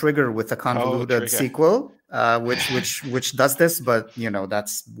write a trigger with a convoluted SQL, which does this, but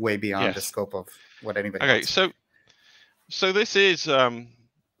that's way beyond the scope of what anybody wants. So this is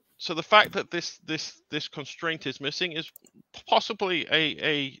so the fact that this constraint is missing is possibly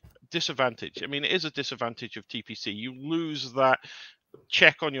a disadvantage. I mean, it is a disadvantage of TPC. You lose that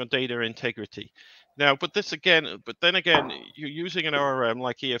check on your data integrity. Now, but then again, you're using an ORM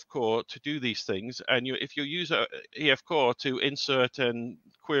like EF Core to do these things, and if you use EF Core to insert and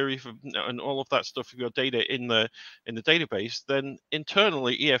query and all of that stuff of your data in the database, then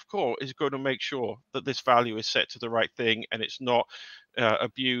internally EF Core is going to make sure that this value is set to the right thing and it's not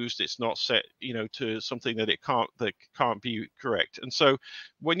abused, it's not set to something that can't be correct. And so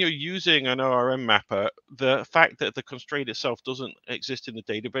when you're using an ORM mapper, the fact that the constraint itself doesn't exist in the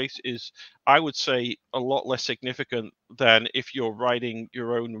database is, I would say, a lot less significant than if you're writing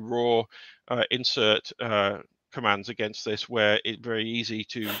your own raw insert commands against this, where it's very easy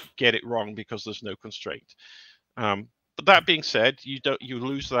to get it wrong because there's no constraint. But that being said, you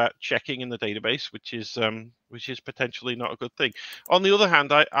lose that checking in the database, which is potentially not a good thing. On the other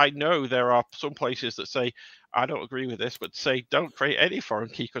hand, I know there are some places that say, I don't agree with this, but say don't create any foreign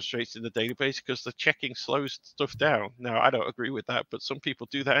key constraints in the database because the checking slows stuff down. Now, I don't agree with that, but some people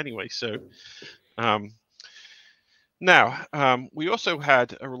do that anyway. So now we also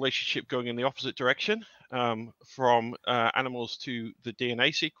had a relationship going in the opposite direction from animals to the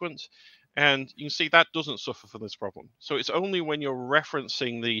DNA sequence. And you can see that doesn't suffer from this problem. So it's only when you're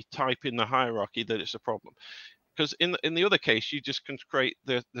referencing the type in the hierarchy that it's a problem. Because in the other case, you just can create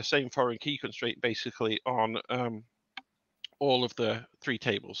the same foreign key constraint basically on all of the 3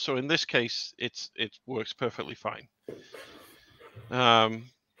 tables. So in this case, it works perfectly fine.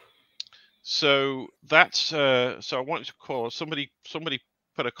 So that's so I wanted to call somebody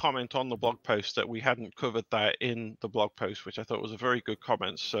put a comment on the blog post that we hadn't covered that in the blog post, which I thought was a very good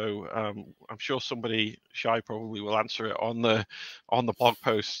comment. So I'm sure somebody shy probably will answer it on the blog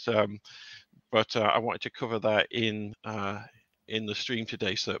post. But I wanted to cover that in the stream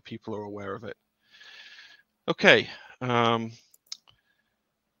today so that people are aware of it. Okay.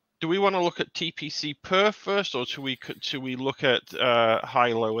 Do we want to look at TPC perf first, or should we look at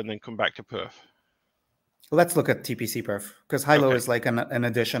high-low and then come back to perf? Let's look at TPC perf, because high-low Okay. is like an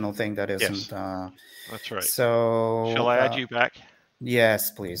additional thing that isn't. Yes. That's right. So shall I add you back?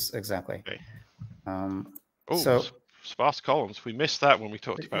 Yes, please. Exactly. Okay. Oh, so sparse columns. We missed that when we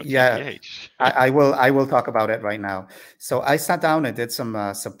talked about TPH. I will talk about it right now. So I sat down and did some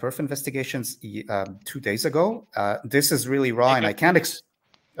perf investigations 2 days ago. This is really raw, and I can't.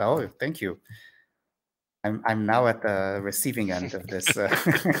 Oh, thank you. I'm now at the receiving end of this.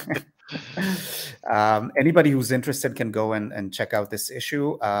 Anybody who's interested can go and check out this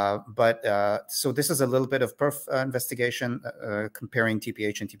issue. So this is a little bit of perf investigation comparing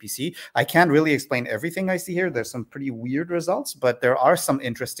TPH and TPC. I can't really explain everything I see here. There's some pretty weird results, but there are some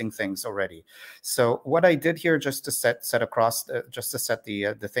interesting things already. So what I did here, just to set across, just to set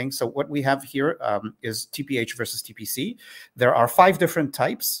the thing. So what we have here is TPH versus TPC. There are 5 different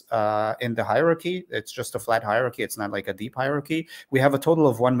types in the hierarchy. It's just a flat hierarchy. It's not like a deep hierarchy. We have a total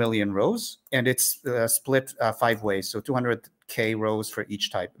of 1 million rows, and it's split 5 ways, so 200K rows for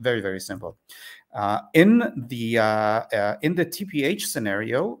each type. Very, very simple. In the TPH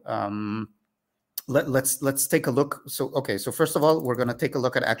scenario, let's take a look. So first of all, we're going to take a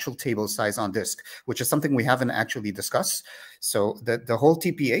look at actual table size on disk, which is something we haven't actually discussed. So the whole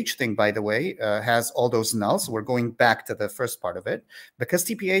TPH thing, by the way, has all those nulls. We're going back to the first part of it. Because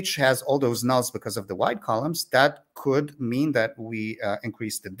TPH has all those nulls because of the wide columns, that could mean that we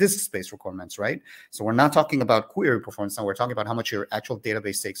increase the disk space requirements, right? So we're not talking about query performance now. We're talking about how much your actual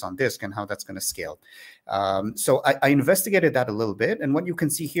database takes on disk and how that's going to scale. So I investigated that a little bit. And what you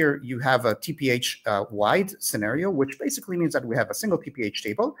can see here, you have a TPH wide scenario, which basically means that we have a single TPH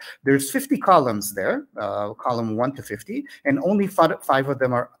table. There's 50 columns there, column 1 to 50, and only 5 of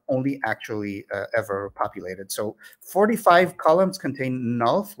them are only actually ever populated. So 45 columns contain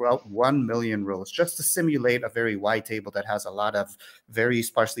null throughout 1 million rows, just to simulate a very wide table that has a lot of very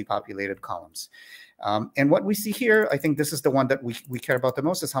sparsely populated columns. And what we see here, I think this is the one that we care about the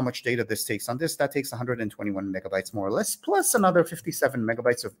most, is how much data this takes on this. That takes 121 megabytes more or less, plus another 57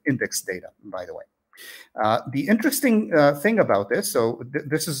 megabytes of index data, by the way. The interesting thing about this, so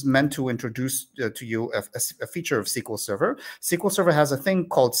this is meant to introduce to you a feature of SQL Server. SQL Server has a thing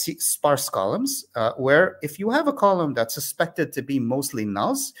called sparse columns, where if you have a column that's suspected to be mostly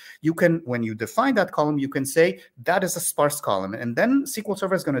nulls, you can, when you define that column, you can say that is a sparse column. And then SQL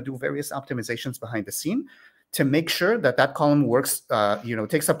Server is going to do various optimizations behind the scene to make sure that that column works,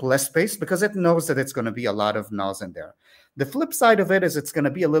 takes up less space, because it knows that it's going to be a lot of nulls in there. The flip side of it is it's going to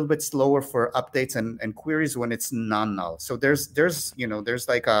be a little bit slower for updates and queries when it's non-null. So there's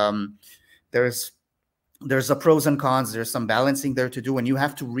a pros and cons. There's some balancing there to do, and you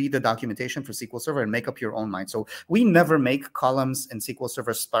have to read the documentation for SQL Server and make up your own mind. So we never make columns in SQL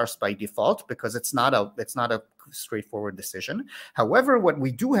Server sparse by default, because it's not a straightforward decision. However, what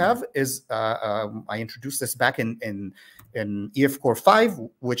we do have is I introduced this back in EF Core 5,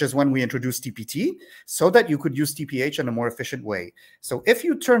 which is when we introduced TPT, so that you could use TPH in a more efficient way. So if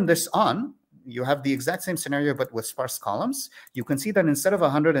you turn this on, you have the exact same scenario, but with sparse columns. You can see that instead of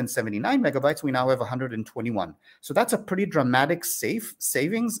 179 megabytes, we now have 121. So that's a pretty dramatic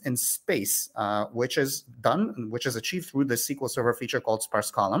savings in space, which is achieved through the SQL Server feature called sparse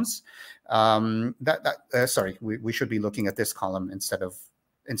columns. Sorry, we should be looking at this column instead of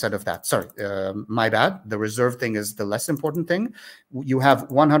that. Sorry, my bad. The reserve thing is the less important thing. You have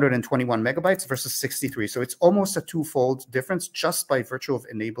 121 megabytes versus 63. So it's almost a 2-fold difference just by virtue of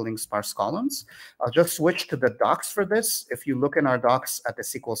enabling sparse columns. I'll just switch to the docs for this. If you look in our docs at the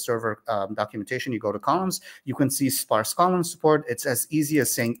SQL Server documentation, you go to columns, you can see sparse column support. It's as easy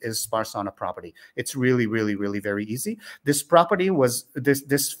as saying is sparse on a property. It's really, really, really very easy. This property was,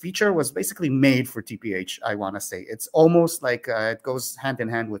 this feature was basically made for TPH, I want to say. It's almost like it goes hand in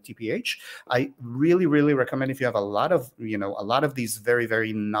hand with TPH. I really, really recommend, if you have a lot of these very,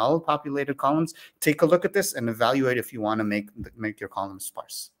 very null populated columns, take a look at this and evaluate if you want to make your columns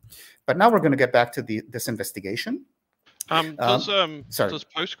sparse. But now we're going to get back to this investigation. Does Sorry.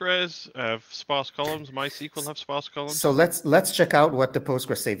 Postgres have sparse columns? MySQL have sparse columns? So let's check out what the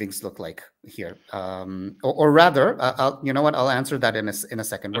Postgres savings look like here, or rather, you know what? I'll answer that in a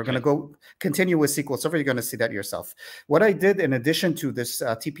second. We're Okay. going to go continue with SQL Server. You're going to see that yourself. What I did in addition to this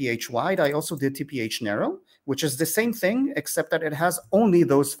TPH wide, I also did TPH narrow, which is the same thing except that it has only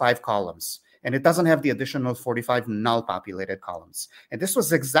those 5 columns. And it doesn't have the additional 45 null populated columns. And this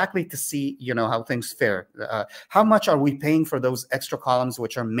was exactly to see, you know, how things fare. How much are we paying for those extra columns,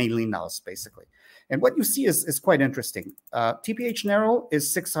 which are mainly nulls, basically? And what you see is quite interesting. TPH narrow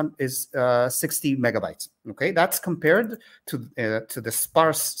is 60 megabytes. Okay, that's compared to the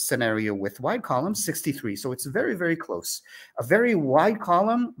sparse scenario with wide columns, 63. So it's very, very close. A very wide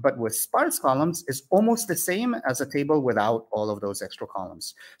column, but with sparse columns, is almost the same as a table without all of those extra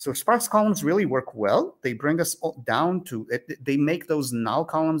columns. So sparse columns really work well. They bring us down to it. They make those null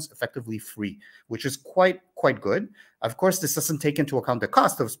columns effectively free, which is quite good. Of course, this doesn't take into account the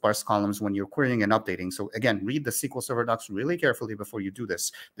cost of sparse columns when you're querying and updating. So again, read the SQL Server docs really carefully before you do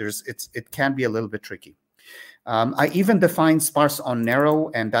this. It can be a little bit tricky. I even define sparse on narrow,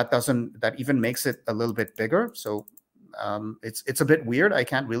 and that even makes it a little bit bigger. So it's a bit weird. I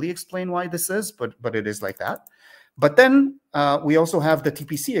can't really explain why this is, but it is like that. But then we also have the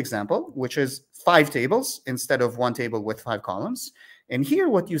TPC example, which is 5 tables instead of 1 table with 5 columns. And here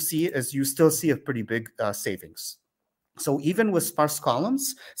what you see is you still see a pretty big savings. So even with sparse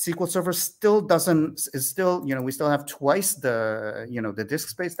columns, SQL Server still we still have twice the disk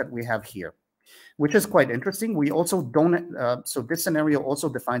space that we have here, which is quite interesting. We also don't, so this scenario also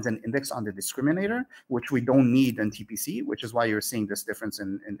defines an index on the discriminator, which we don't need in TPC, which is why you're seeing this difference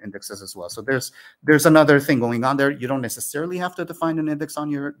in indexes as well. So there's another thing going on there. You don't necessarily have to define an index on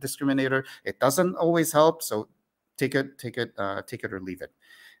your discriminator. It doesn't always help. So take it or leave it.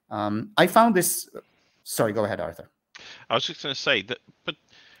 I found this, sorry, go ahead, Arthur. I was just going to say that, but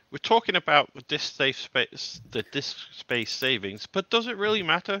we're talking about the disk space savings, but does it really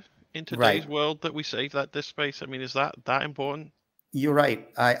matter in today's world that we save that disk space? I mean, is that important? You're right.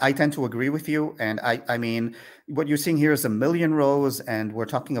 I tend to agree with you. And I mean, what you're seeing here is 1 million rows, and we're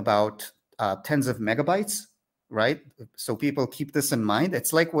talking about tens of megabytes, right? So people keep this in mind.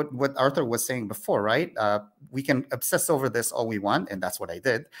 It's like what Arthur was saying before, right? We can obsess over this all we want, and that's what I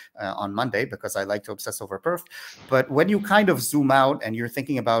did on Monday because I like to obsess over perf. But when you kind of zoom out and you're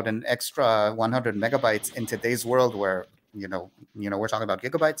thinking about an extra 100 megabytes in today's world where you know, we're talking about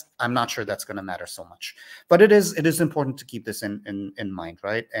gigabytes, I'm not sure that's going to matter so much. But it is important to keep this in mind,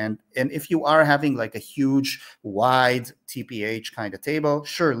 right? And if you are having like a huge, wide TPH kind of table,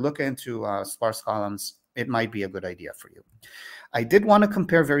 sure, look into sparse columns. It might be a good idea for you. I did want to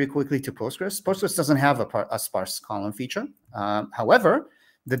compare very quickly to Postgres. Postgres doesn't have a sparse column feature. However,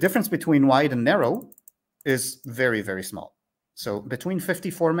 the difference between wide and narrow is very, very small. So between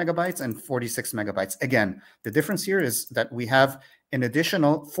 54 megabytes and 46 megabytes. Again, the difference here is that we have an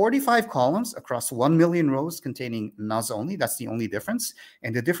additional 45 columns across 1 million rows containing nulls only. That's the only difference.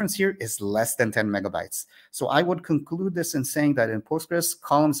 And the difference here is less than 10 megabytes. So I would conclude this in saying that in Postgres,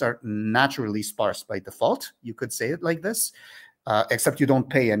 columns are naturally sparse by default. You could say it like this, except you don't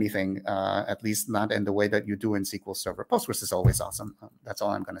pay anything, at least not in the way that you do in SQL Server. Postgres is always awesome. That's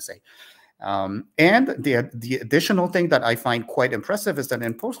all I'm going to say. And the additional thing that I find quite impressive is that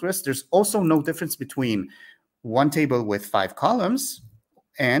in Postgres, there's also no difference between 1 table with 5 columns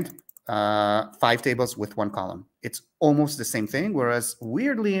and 5 tables with 1 column. It's almost the same thing. Whereas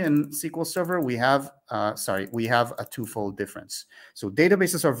weirdly in SQL Server, we have a twofold difference. So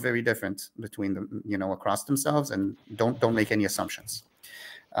databases are very different between them, across themselves, and don't make any assumptions.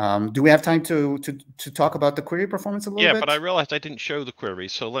 Do we have time to talk about the query performance a little bit? Yeah, but I realized I didn't show the query,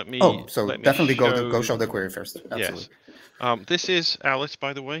 so let me. Definitely go show the query first. Absolutely. Yes. This is Alice,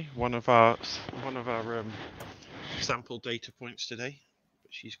 by the way, one of our sample data points today.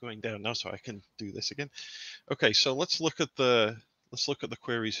 She's going down now, so I can do this again. Okay, so let's look at the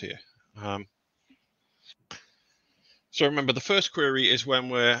queries here. So remember, the first query is when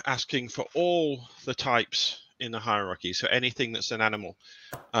we're asking for all the types in the hierarchy, so anything that's an animal.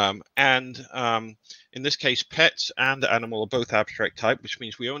 In this case, pets and animal are both abstract type, which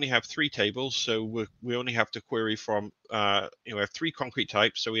means we only have 3 tables, so we only have to query from, we have 3 concrete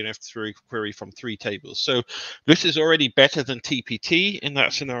types, so we have to query from 3 tables. So this is already better than TPT in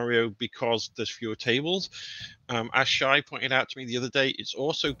that scenario because there's fewer tables. As Shai pointed out to me the other day, it's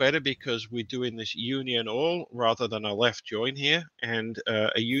also better because we're doing this union all rather than a left join here, and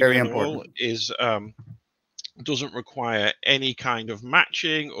a union all is doesn't require any kind of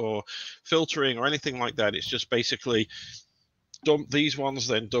matching or filtering or anything like that. It's just basically dump these ones,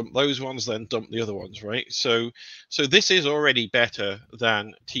 then dump those ones, then dump the other ones, right? So this is already better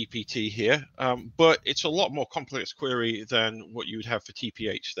than TPT here, but it's a lot more complex query than what you would have for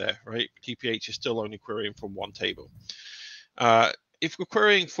TPH there, right? TPH is still only querying from one table. If we're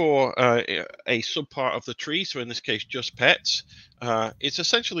querying for a subpart of the tree, so in this case just pets, it's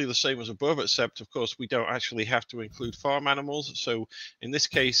essentially the same as above, except of course we don't actually have to include farm animals. So in this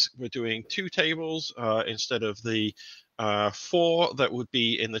case, we're doing 2 tables instead of the 4 that would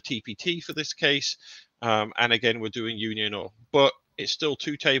be in the TPT for this case. And again, we're doing union all, but it's still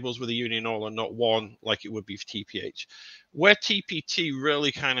 2 tables with a union all and not 1 like it would be for TPH. Where TPT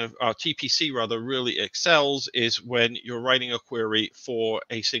really TPC rather really excels is when you're writing a query for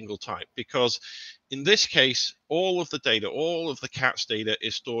a single type, because in this case, all of the data, all of the cats data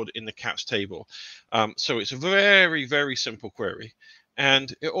is stored in the cats table. So it's a very, very simple query.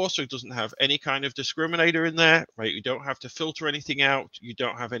 And it also doesn't have any kind of discriminator in there, right? You don't have to filter anything out. You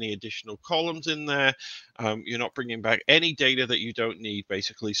don't have any additional columns in there. You're not bringing back any data that you don't need,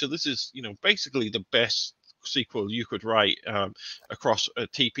 basically. So this is, basically the best SQL you could write across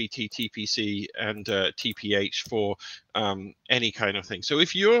TPT, TPC, and TPH for any kind of thing. So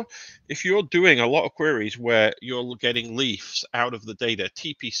if you're doing a lot of queries where you're getting leaves out of the data,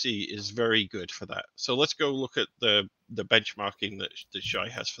 TPC is very good for that. So let's go look at the benchmarking that Shai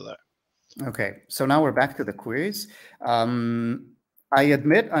has for that. Okay, so now we're back to the queries. I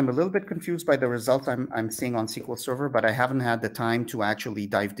admit I'm a little bit confused by the results I'm seeing on SQL Server, but I haven't had the time to actually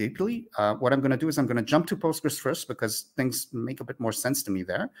dive deeply. What I'm going to do is I'm going to jump to Postgres first because things make a bit more sense to me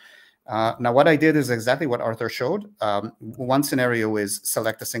there. Now, what I did is exactly what Arthur showed. One scenario is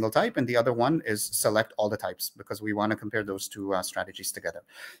select a single type, and the other one is select all the types, because we want to compare those 2 strategies together.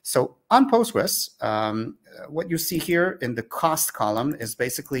 So on Postgres, what you see here in the cost column is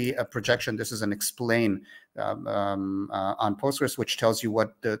basically a projection. This is an explain on Postgres, which tells you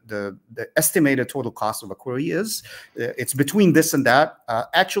what the estimated total cost of a query is. It's between this and that.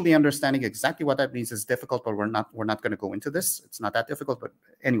 Actually understanding exactly what that means is difficult, but we're not going to go into this. It's not that difficult, but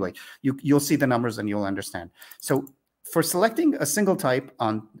anyway, you'll see the numbers and you'll understand. So for selecting a single type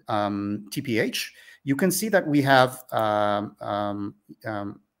on TPH, you can see that we have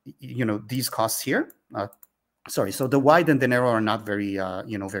these costs here. Sorry, so the wide and the narrow are not very,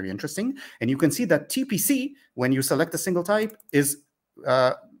 very interesting. And you can see that TPC, when you select a single type, is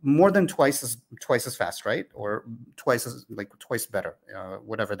more than twice as fast, right? Or twice better,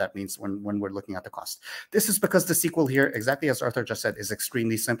 whatever that means when we're looking at the cost. This is because the SQL here, exactly as Arthur just said, is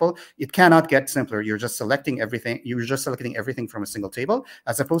extremely simple. It cannot get simpler. You're just selecting everything. You're just selecting everything from a single table,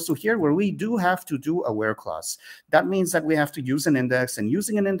 as opposed to here where we do have to do a where clause. That means that we have to use an index, and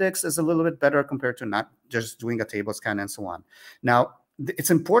using an index is a little bit better compared to not just doing a table scan and so on. Now,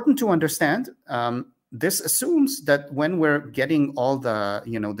 it's important to understand this assumes that when we're getting all the,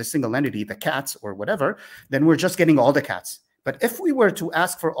 the single entity, the cats or whatever, then we're just getting all the cats. But if we were to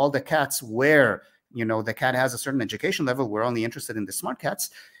ask for all the cats where, the cat has a certain education level, we're only interested in the smart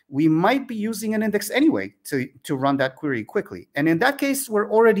cats, we might be using an index anyway to run that query quickly. And in that case,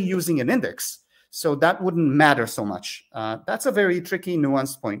 we're already using an index. So that wouldn't matter so much. That's a very tricky,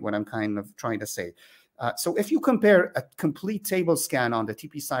 nuanced point, what I'm kind of trying to say. So if you compare a complete table scan on the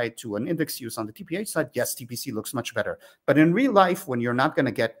TP side to an index use on the TPH side, yes, TPC looks much better. But in real life, when you're not going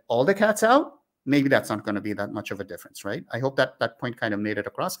to get all the cats out, maybe that's not going to be that much of a difference, right? I hope that that point kind of made it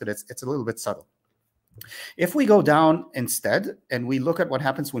across, because it's a little bit subtle. If we go down instead and we look at what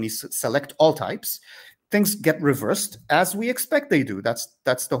happens when you select all types, things get reversed as we expect they do. That's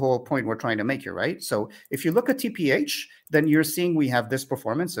the whole point we're trying to make here, right? So if you look at TPH, then you're seeing we have this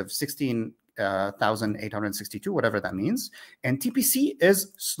performance of 16,862, whatever that means. And TPC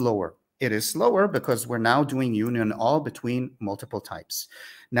is slower. It is slower because we're now doing union all between multiple types.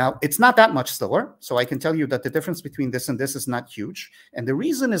 Now, it's not that much slower, so I can tell you that the difference between this and this is not huge. And the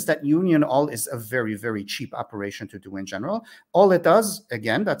reason is that union all is a very, very cheap operation to do in general. All it does,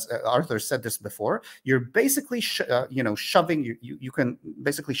 again, that's Arthur said this before, you're basically shoving, you can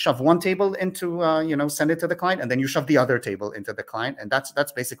basically shove one table into, send it to the client, and then you shove the other table into the client, and that's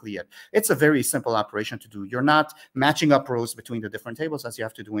basically it. It's a very simple operation to do. You're not matching up rows between the different tables as you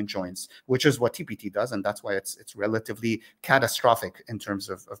have to do in joins, which is what TPT does, and that's why it's relatively catastrophic in terms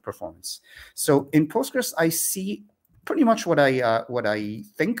of performance. So in Postgres, I see pretty much what I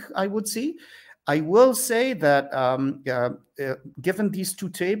think I would see. I will say that given these two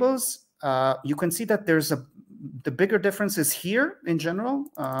tables, you can see that there's the bigger difference is here in general.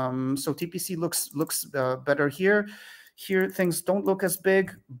 So TPC looks better here. Here things don't look as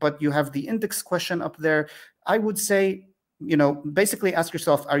big, but you have the index question up there. I would say basically ask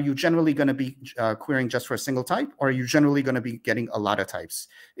yourself, are you generally going to be querying just for a single type, or are you generally going to be getting a lot of types?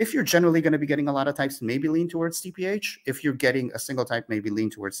 If you're generally going to be getting a lot of types, maybe lean towards TPH. If you're getting a single type, maybe lean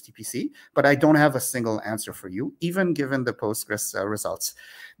towards TPC. But I don't have a single answer for you, even given the Postgres results.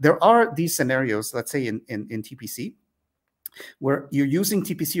 There are these scenarios, let's say in TPC, where you're using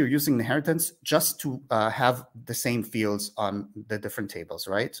TPC, you're using inheritance just to have the same fields on the different tables,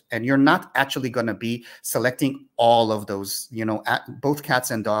 right? And you're not actually going to be selecting all of those, both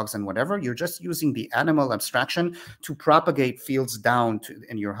cats and dogs and whatever. You're just using the animal abstraction to propagate fields down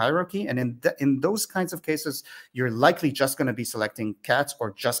in your hierarchy. And in those kinds of cases, you're likely just going to be selecting cats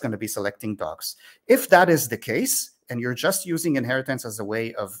or just going to be selecting dogs. If that is the case, and you're just using inheritance as a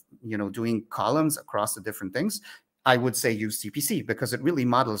way of, doing columns across the different things, I would say use TPC because it really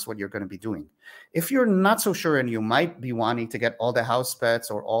models what you're going to be doing. If you're not so sure and you might be wanting to get all the house pets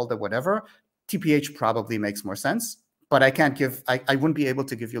or all the whatever, TPH probably makes more sense. But I wouldn't be able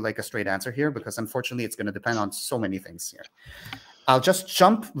to give you like a straight answer here because unfortunately it's going to depend on so many things here. I'll just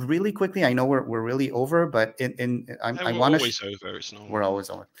jump really quickly. I know we're really over, but I want to. Always over. It's not. We're always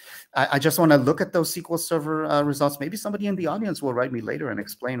over. I just want to look at those SQL Server results. Maybe somebody in the audience will write me later and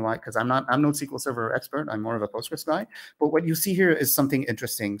explain why, because I'm no SQL Server expert. I'm more of a Postgres guy. But what you see here is something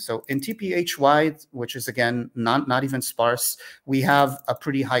interesting. So in TPH wide, which is again not even sparse, we have a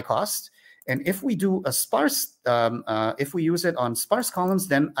pretty high cost. And if we do a sparse, if we use it on sparse columns,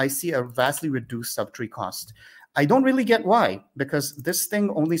 then I see a vastly reduced subtree cost. I don't really get why, because this thing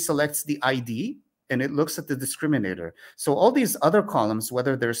only selects the ID and it looks at the discriminator. So all these other columns,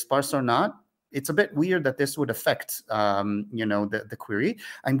 whether they're sparse or not, it's a bit weird that this would affect, the query.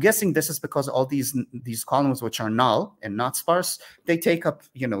 I'm guessing this is because all these columns, which are null and not sparse, they take up,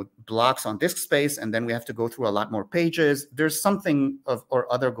 blocks on disk space, and then we have to go through a lot more pages. There's something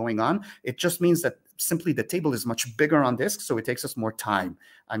or other going on. It just means that simply the table is much bigger on disk, so it takes us more time.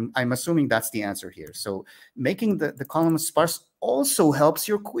 I'm assuming that's the answer here. So making the column sparse also helps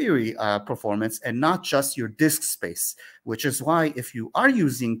your query performance and not just your disk space, which is why if you are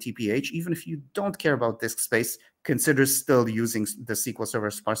using TPH, even if you don't care about disk space, consider still using the SQL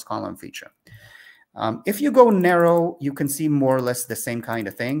Server sparse column feature. If you go narrow, you can see more or less the same kind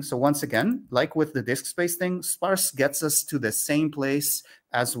of thing. So once again, like with the disk space thing, sparse gets us to the same place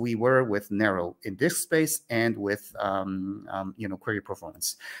as we were with narrow in disk space and with query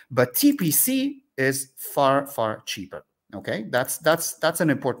performance. But TPC is far, far cheaper. Okay, that's an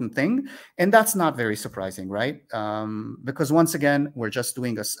important thing, and that's not very surprising, right? Because once again, we're just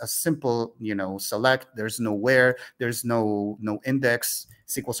doing a simple, select. There's no where, there's no index.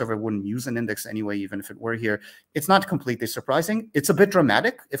 SQL Server wouldn't use an index anyway, even if it were here. It's not completely surprising. It's a bit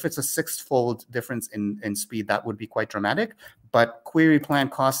dramatic. If it's a 6-fold difference in speed, that would be quite dramatic. But query plan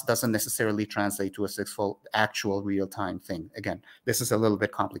cost doesn't necessarily translate to a 6-fold actual real-time thing. Again, this is a little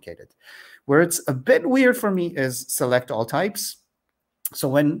bit complicated. Where it's a bit weird for me is select all types. So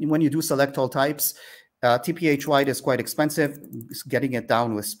when you do select all types, TPH wide is quite expensive. Getting it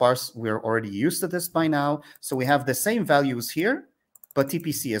down with sparse, we're already used to this by now. So we have the same values here, but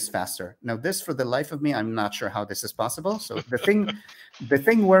TPC is faster. Now this, for the life of me, I'm not sure how this is possible. So the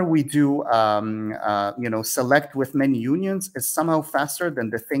thing where we do, select with many unions is somehow faster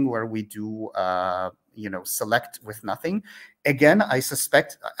than the thing where we do, select with nothing. Again, I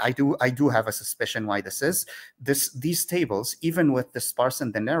suspect, I do have a suspicion why this is. These tables, even with the sparse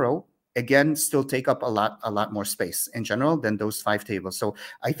and the narrow, again, still take up a lot more space in general than those 5 tables. So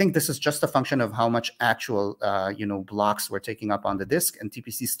I think this is just a function of how much actual, blocks we're taking up on the disk, and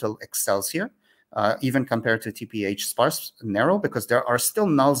TPC still excels here, even compared to TPH sparse narrow, because there are still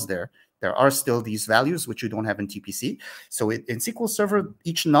nulls there. There are still these values, which you don't have in TPC. So in SQL Server,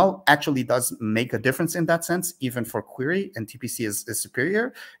 each null actually does make a difference in that sense, even for query, and TPC is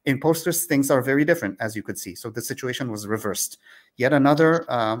superior. In Postgres, things are very different, as you could see. So the situation was reversed. Yet another,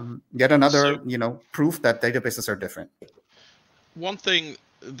 proof that databases are different. One thing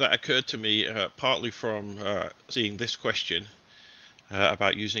that occurred to me, partly from seeing this question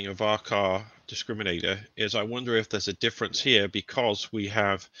about using a varchar discriminator, is I wonder if there's a difference here because we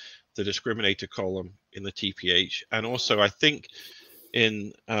have the discriminator column in the TPH, and also I think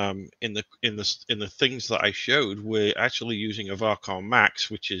in the things that I showed, we're actually using a varchar max,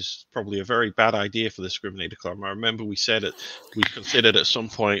 which is probably a very bad idea for the discriminator column. I remember we said we considered at some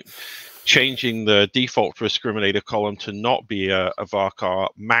point changing the default discriminator column to not be a varchar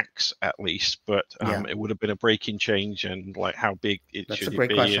max at least, but it would have been a breaking change, and like how big should it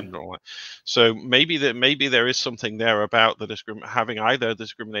be and all that. So maybe there is something there about the having either the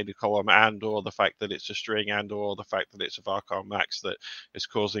discriminator column and or the fact that it's a string and or the fact that it's a varchar max that is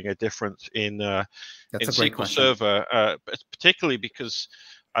causing a difference in SQL Server, particularly because,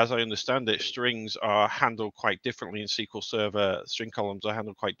 as I understand it, strings are handled quite differently in SQL Server. String columns are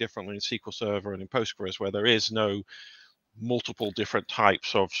handled quite differently in SQL Server and in Postgres, where there is no multiple different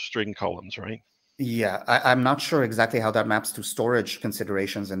types of string columns, right? Yeah, I'm not sure exactly how that maps to storage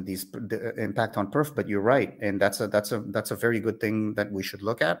considerations and the impact on perf, but you're right, and that's a very good thing that we should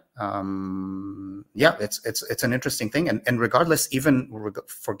look at. Yeah, it's an interesting thing, and regardless, even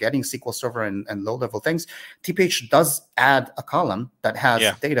forgetting SQL Server and low level things, TPH does add a column that has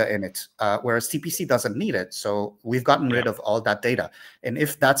data in it, whereas TPC doesn't need it. So we've gotten rid of all that data, and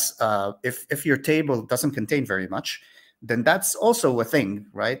if that's if your table doesn't contain very much, then that's also a thing,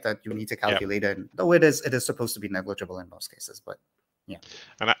 right? That you need to calculate it. Though it is supposed to be negligible in most cases, but yeah.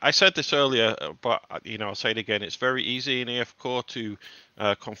 And I said this earlier, but I'll say it again. It's very easy in EF Core to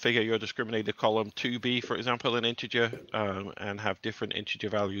configure your discriminator column to be, for example, an integer and have different integer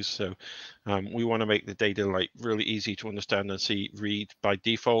values. So we want to make the data like really easy to understand and read by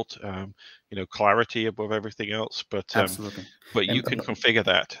default. Clarity above everything else. But absolutely. But you can configure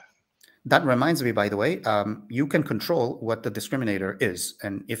that. That reminds me, by the way, you can control what the discriminator is.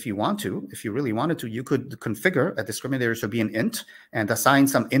 And if you want to, if you really wanted to, you could configure a discriminator to be an int and assign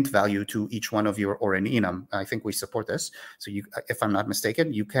some int value to each one of your, or an enum. I think we support this. So you, if I'm not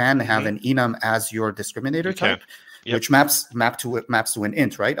mistaken, you can have an enum as your discriminator type, which maps to an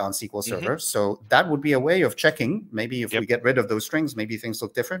int, right, on SQL Server. So that would be a way of checking. Maybe if we get rid of those strings, maybe things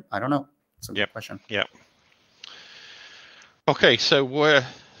look different. I don't know. It's a good question. Yeah. Okay, so we're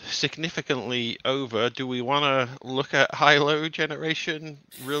significantly over. Do we want to look at high-low generation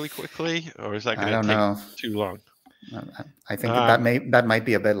really quickly, or is that going to take too long? I think that might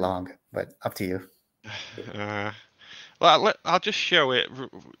be a bit long, but up to you. Well, I'll just show it,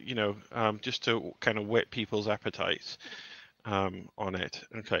 just to kind of whet people's appetites on it.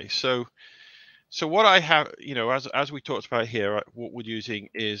 Okay, so what I have, as we talked about here, what we're using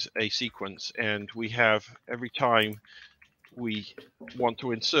is a sequence, and we have every time we want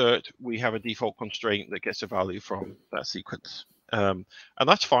to insert, we have a default constraint that gets a value from that sequence. And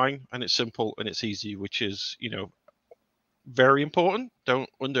that's fine, and it's simple, and it's easy, which is, very important. Don't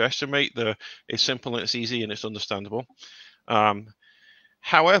underestimate it's simple, and it's easy, and it's understandable.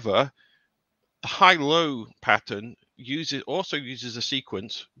 However, the high-low pattern also uses a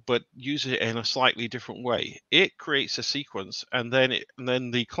sequence, but uses it in a slightly different way. It creates a sequence, and then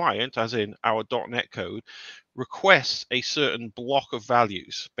the client, as in our .NET code, requests a certain block of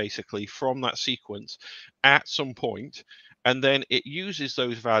values, basically, from that sequence at some point, and then it uses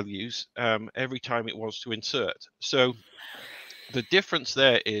those values every time it wants to insert. So the difference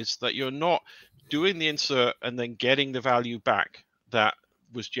there is that you're not doing the insert and then getting the value back that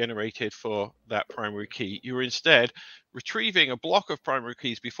was generated for that primary key. You're instead retrieving a block of primary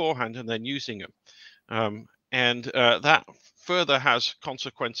keys beforehand and then using them. And that further has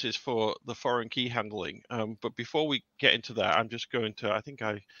consequences for the foreign key handling. But before we get into that, I'm just going to, I think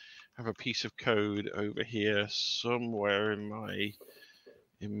I have a piece of code over here somewhere in my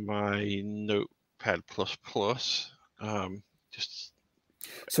Notepad++.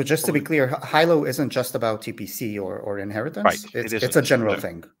 Just to be clear, high-low isn't just about TPC or inheritance. Right. It's a general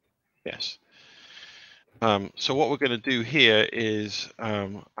thing. Yes. So what we're going to do here is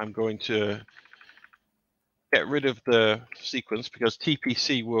I'm going to get rid of the sequence, because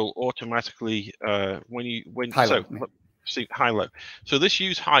TPC will automatically high-low. So this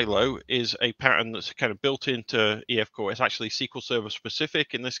use high-low is a pattern that's kind of built into EF Core. It's actually SQL Server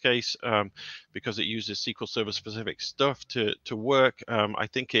specific in this case, because it uses SQL Server specific stuff to work. I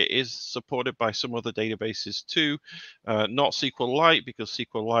think it is supported by some other databases too, not SQLite, because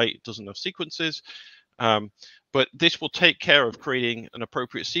SQLite doesn't have sequences. But this will take care of creating an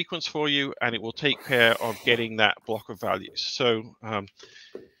appropriate sequence for you, and it will take care of getting that block of values. So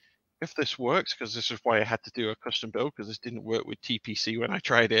if this works, because this is why I had to do a custom build, because this didn't work with TPC when I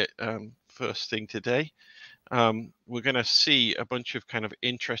tried it first thing today, we're going to see a bunch of kind of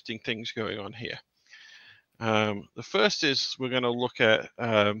interesting things going on here. The first is we're going to look at,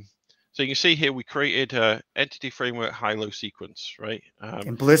 so you can see here we created an entity framework high-low sequence, right?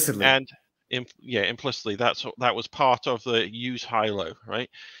 Implicitly. And implicitly, that was part of the use high-low, right?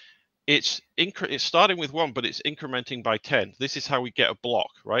 it's starting with 1, but it's incrementing by 10. This is how we get a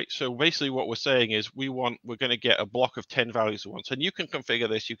block, right? So basically what we're saying is we're going to get a block of 10 values at once. And you can configure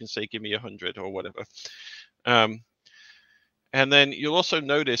this. You can say, give me 100 or whatever. And then you'll also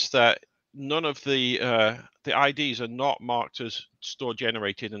notice that none of the IDs are not marked as store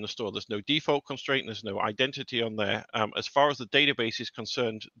generated in the store. There's no default constraint. There's no identity on there. As far as the database is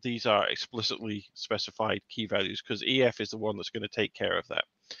concerned, these are explicitly specified key values because EF is the one that's going to take care of that.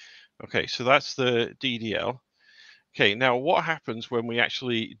 Okay, so that's the DDL. Okay, now what happens when we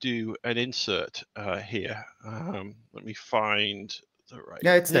actually do an insert here? Let me find the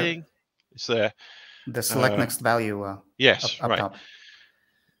right thing. It's there. The select next value. Yes, up right. top.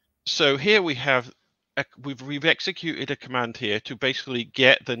 So here we have, we've executed a command here to basically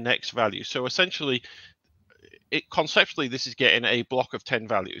get the next value. So essentially, conceptually, this is getting a block of 10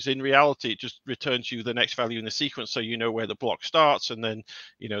 values. In reality, it just returns you the next value in the sequence, so you know where the block starts, and then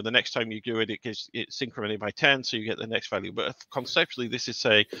the next time you do it, it's incremented by 10, so you get the next value. But conceptually, this is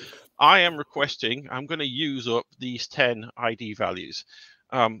saying, I am requesting, I'm going to use up these 10 ID values.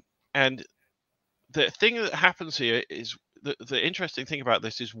 And the thing that happens here is, the interesting thing about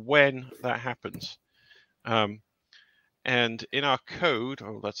this is when that happens. And in our code,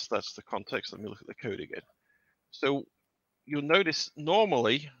 that's the context. Let me look at the code again. So you'll notice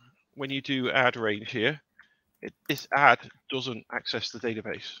normally when you do add range here, this add doesn't access the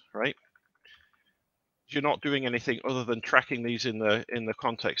database, right? You're not doing anything other than tracking these in the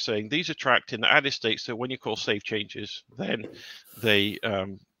context, saying these are tracked in the added state. So when you call save changes, then they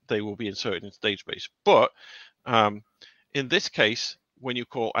will be inserted into the database. But in this case, when you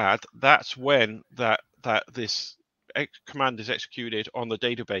call add, that's when this command is executed on the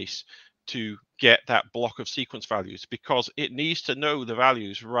database to get that block of sequence values, because it needs to know the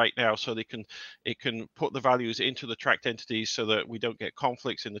values right now so it can put the values into the tracked entities so that we don't get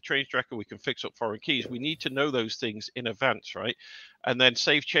conflicts in the change tracker. We can fix up foreign keys. We need to know those things in advance, right? And then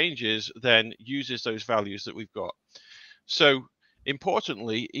save changes then uses those values that we've got. So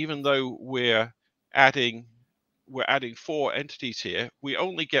importantly, even though we're adding 4 entities here, we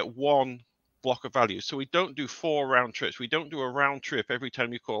only get 1 block of values. So we don't do 4 round trips. We don't do a round trip every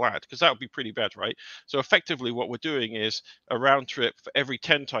time you call add, because that would be pretty bad, right? So effectively what we're doing is a round trip for every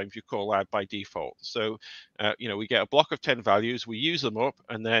 10 times you call add by default. So we get a block of 10 values, we use them up,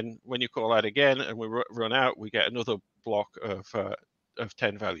 and then when you call add again and we run out, we get another block of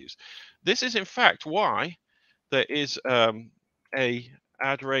 10 values. This is in fact why there is a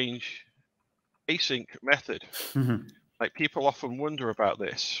add range async method. Mm-hmm. Like, people often wonder about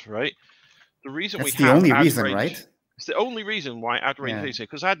this, right? The reason That's we the have only add reason, range, right? it's the only reason why add range is async,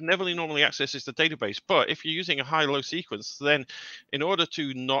 because add never normally accesses the database. But if you're using a high-low sequence, then in order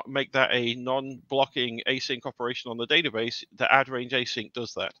to not make that a non-blocking async operation on the database, the add range async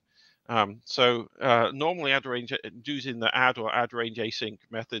does that. Normally add range using the add or add range async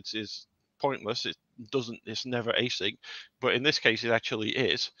methods is pointless. It's never async, but in this case it actually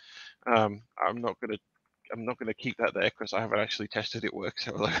is. I'm not going to keep that there because I haven't actually tested it works.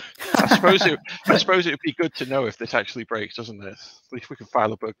 I suppose it would be good to know if this actually breaks, doesn't it? At least we can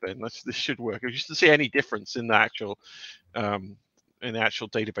file a bug then. This should work. Just to see any difference in the actual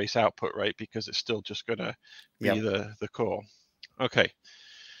database output, right? Because it's still just going to be the core. Okay.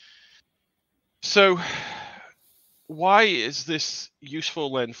 So why is this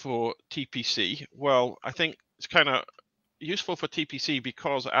useful then for TPC? Well, I think it's kind of useful for TPC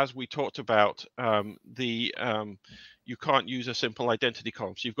because, as we talked about, you can't use a simple identity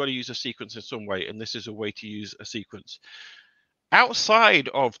column. So you've got to use a sequence in some way, and this is a way to use a sequence. Outside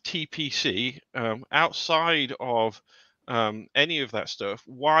of TPC, outside of any of that stuff,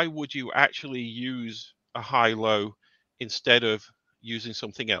 why would you actually use a high-low instead of using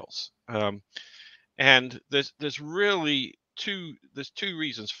something else? And there's really two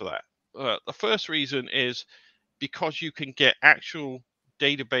reasons for that. The first reason is because you can get actual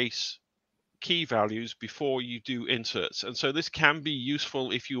database key values before you do inserts. And so this can be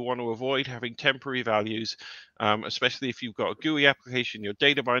useful if you want to avoid having temporary values, especially if you've got a GUI application, you're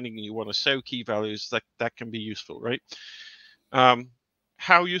data binding, and you want to show key values. That can be useful, right?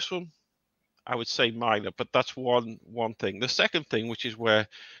 How useful? I would say minor, but that's one thing. The second thing, which is why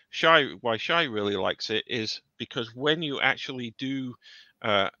Shai really likes it, is because when you actually do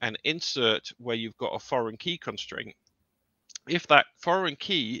an insert where you've got a foreign key constraint, if that foreign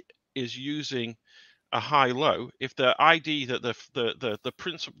key is using a high-low, if the ID that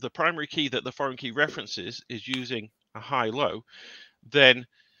the primary key that the foreign key references is using a high-low, then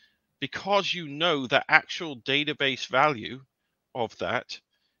because you know the actual database value of that,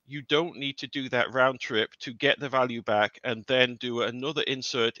 you don't need to do that round trip to get the value back and then do another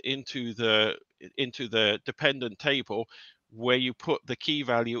insert into the dependent table where you put the key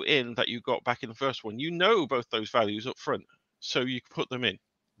value in that you got back in the first one. You know both those values up front, so you put them in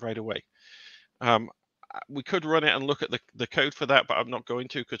right away. We could run it and look at the code for that, but I'm not going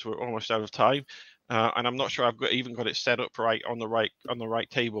to because we're almost out of time, and I'm not sure I've even got it set up right on the right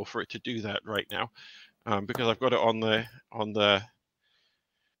table for it to do that right now, because I've got it on the.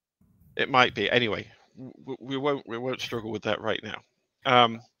 It might be anyway. We won't struggle with that right now.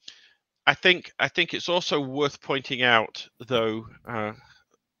 I think it's also worth pointing out though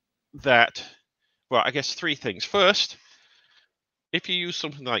that, well, I guess three things. First, if you use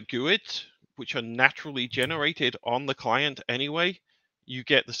something like GUIDs, which are naturally generated on the client anyway, you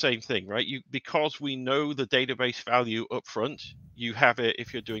get the same thing, right? Because we know the database value up front, you have it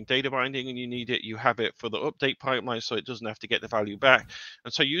if you're doing data binding and you need it, you have it for the update pipeline, so it doesn't have to get the value back.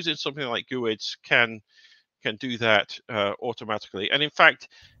 And so using something like GUIDs can do that automatically. And in fact,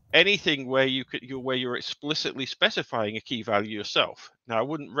 anything where you're explicitly specifying a key value yourself. Now, I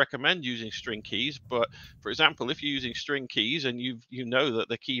wouldn't recommend using string keys, but for example, if you're using string keys and you know that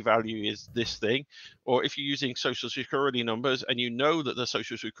the key value is this thing, or if you're using social security numbers and you know that the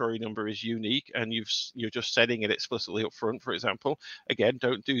social security number is unique and you're just setting it explicitly up front, for example, again,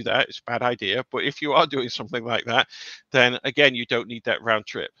 don't do that. It's a bad idea. But if you are doing something like that, then again, you don't need that round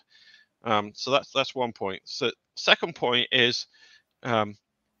trip. So that's one point. So second point is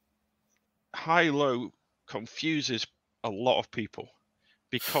high-low confuses a lot of people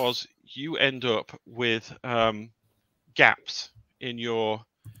because you end up with gaps in your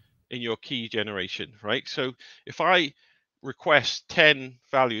key generation, right? So if I request 10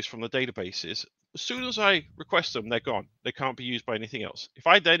 values from the databases, as soon as I request them, they're gone. They can't be used by anything else. If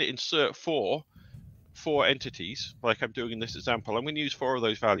I then insert four entities, like I'm doing in this example, I'm going to use 4 of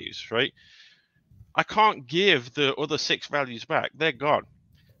those values, right? I can't give the other 6 values back. They're gone.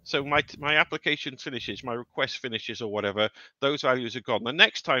 So my application finishes, my request finishes or whatever, those values are gone. The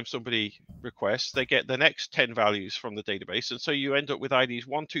next time somebody requests, they get the next 10 values from the database. And so you end up with IDs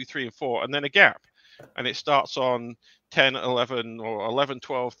 1, 2, 3, and 4, and then a gap. And it starts on 10, 11, or 11,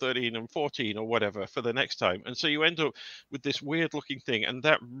 12, 13, and 14, or whatever for the next time. And so you end up with this weird looking thing. And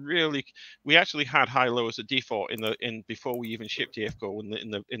that really, we actually had high-low as a default before we even shipped EFCO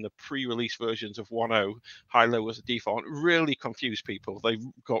in the pre-release versions of 1.0, high-low was a default. It really confused people. They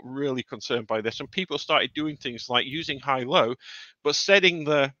got really concerned by this. And people started doing things like using high-low, but setting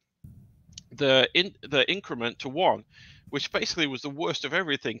the increment to 1, which basically was the worst of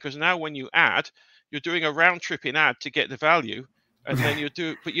everything, because now when you add, you're doing a round trip in add to get the value, and then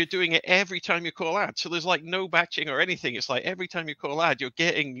you're doing it every time you call add. So there's like no batching or anything. It's like every time you call add, you're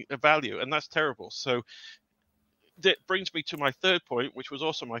getting a value, and that's terrible. So that brings me to my third point, which was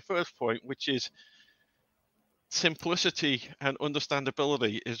also my first point, which is simplicity and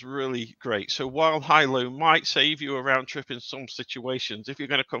understandability is really great. So while high-low might save you a round trip in some situations, if you're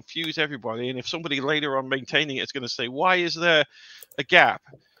going to confuse everybody, and if somebody later on maintaining it is going to say, why is there a gap,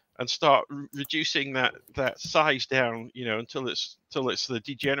 and start reducing that size down, until it's the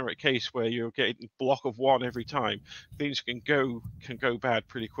degenerate case where you're getting a block of 1 every time, things can go bad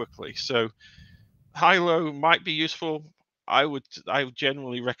pretty quickly. So high-low might be useful. I would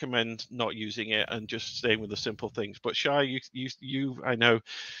generally recommend not using it and just staying with the simple things. But Shai, you I know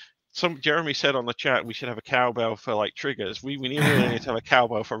Jeremy said on the chat we should have a cowbell for like triggers. We really need to have a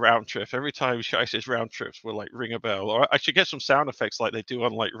cowbell for round trips. Every time Shai says round trips, we'll like ring a bell. Or I should get some sound effects like they do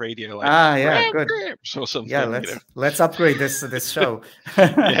on like radio, like round good trips or something. Yeah, let's upgrade this show.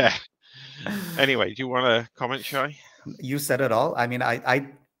 Yeah. Anyway, do you want to comment, Shai? You said it all. I mean,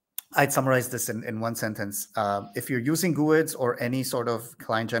 I'd summarize this in one sentence. If you're using GUIDs or any sort of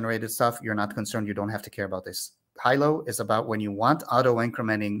client-generated stuff, you're not concerned. You don't have to care about this. High-low is about when you want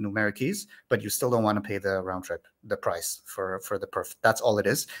auto-incrementing numeric keys, but you still don't want to pay the round trip, the price for the perf. That's all it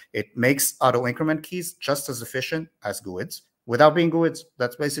is. It makes auto-increment keys just as efficient as GUIDs. Without being GUIDs,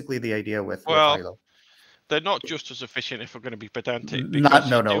 that's basically the idea with high-low. They're not just as efficient if we're going to be pedantic.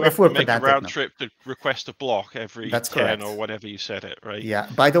 No. If we're make pedantic, a round trip to request a block every 10 correct. Or whatever you said it, right? Yeah.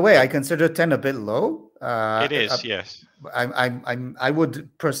 By the way, I consider 10 a bit low. It is, yes. I would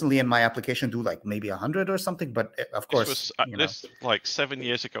personally in my application do like maybe 100 or something, but of course, this like 7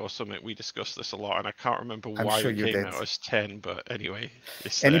 years ago or something. We discussed this a lot, and I can't remember why it came out as 10. But anyway,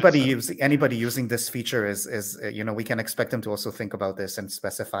 anybody using this feature is we can expect them to also think about this and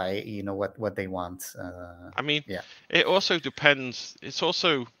specify what they want. I mean, yeah. It also depends. It's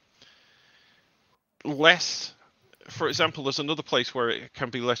also less. For example, there's another place where it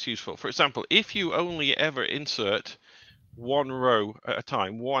can be less useful. For example, if you only ever insert one row at a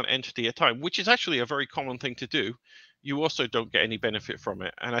time, one entity at a time, which is actually a very common thing to do, you also don't get any benefit from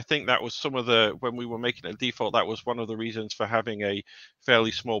it. And I think that was some of the, when we were making a default, that was one of the reasons for having a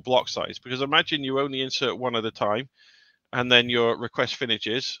fairly small block size. Because imagine you only insert one at a time, and then your request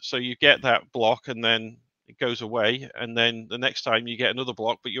finishes. So you get that block, and then it goes away, and then the next time you get another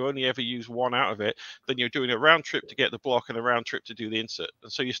block, but you only ever use one out of it. Then you're doing a round trip to get the block and a round trip to do the insert.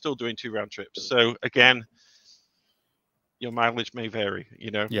 And so you're still doing 2 round trips. So again, your mileage may vary, you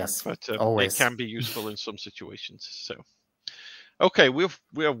know. Yes, but always. it can be useful in some situations. So, okay, we're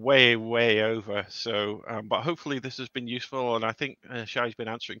way over. So, but hopefully this has been useful, and I think Shai's been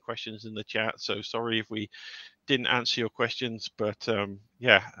answering questions in the chat. So sorry if we didn't answer your questions, but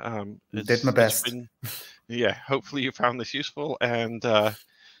yeah, Did my best. It's been, yeah. Hopefully you found this useful, and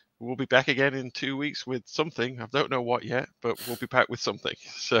we'll be back again in 2 weeks with something. I don't know what yet, but we'll be back with something.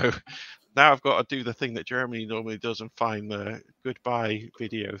 So. Now I've got to do the thing that Jeremy normally does and find the goodbye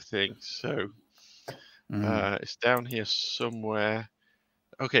video thing. So it's down here somewhere.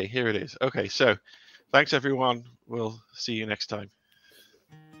 Okay, here it is. Okay, so thanks everyone. We'll see you next time.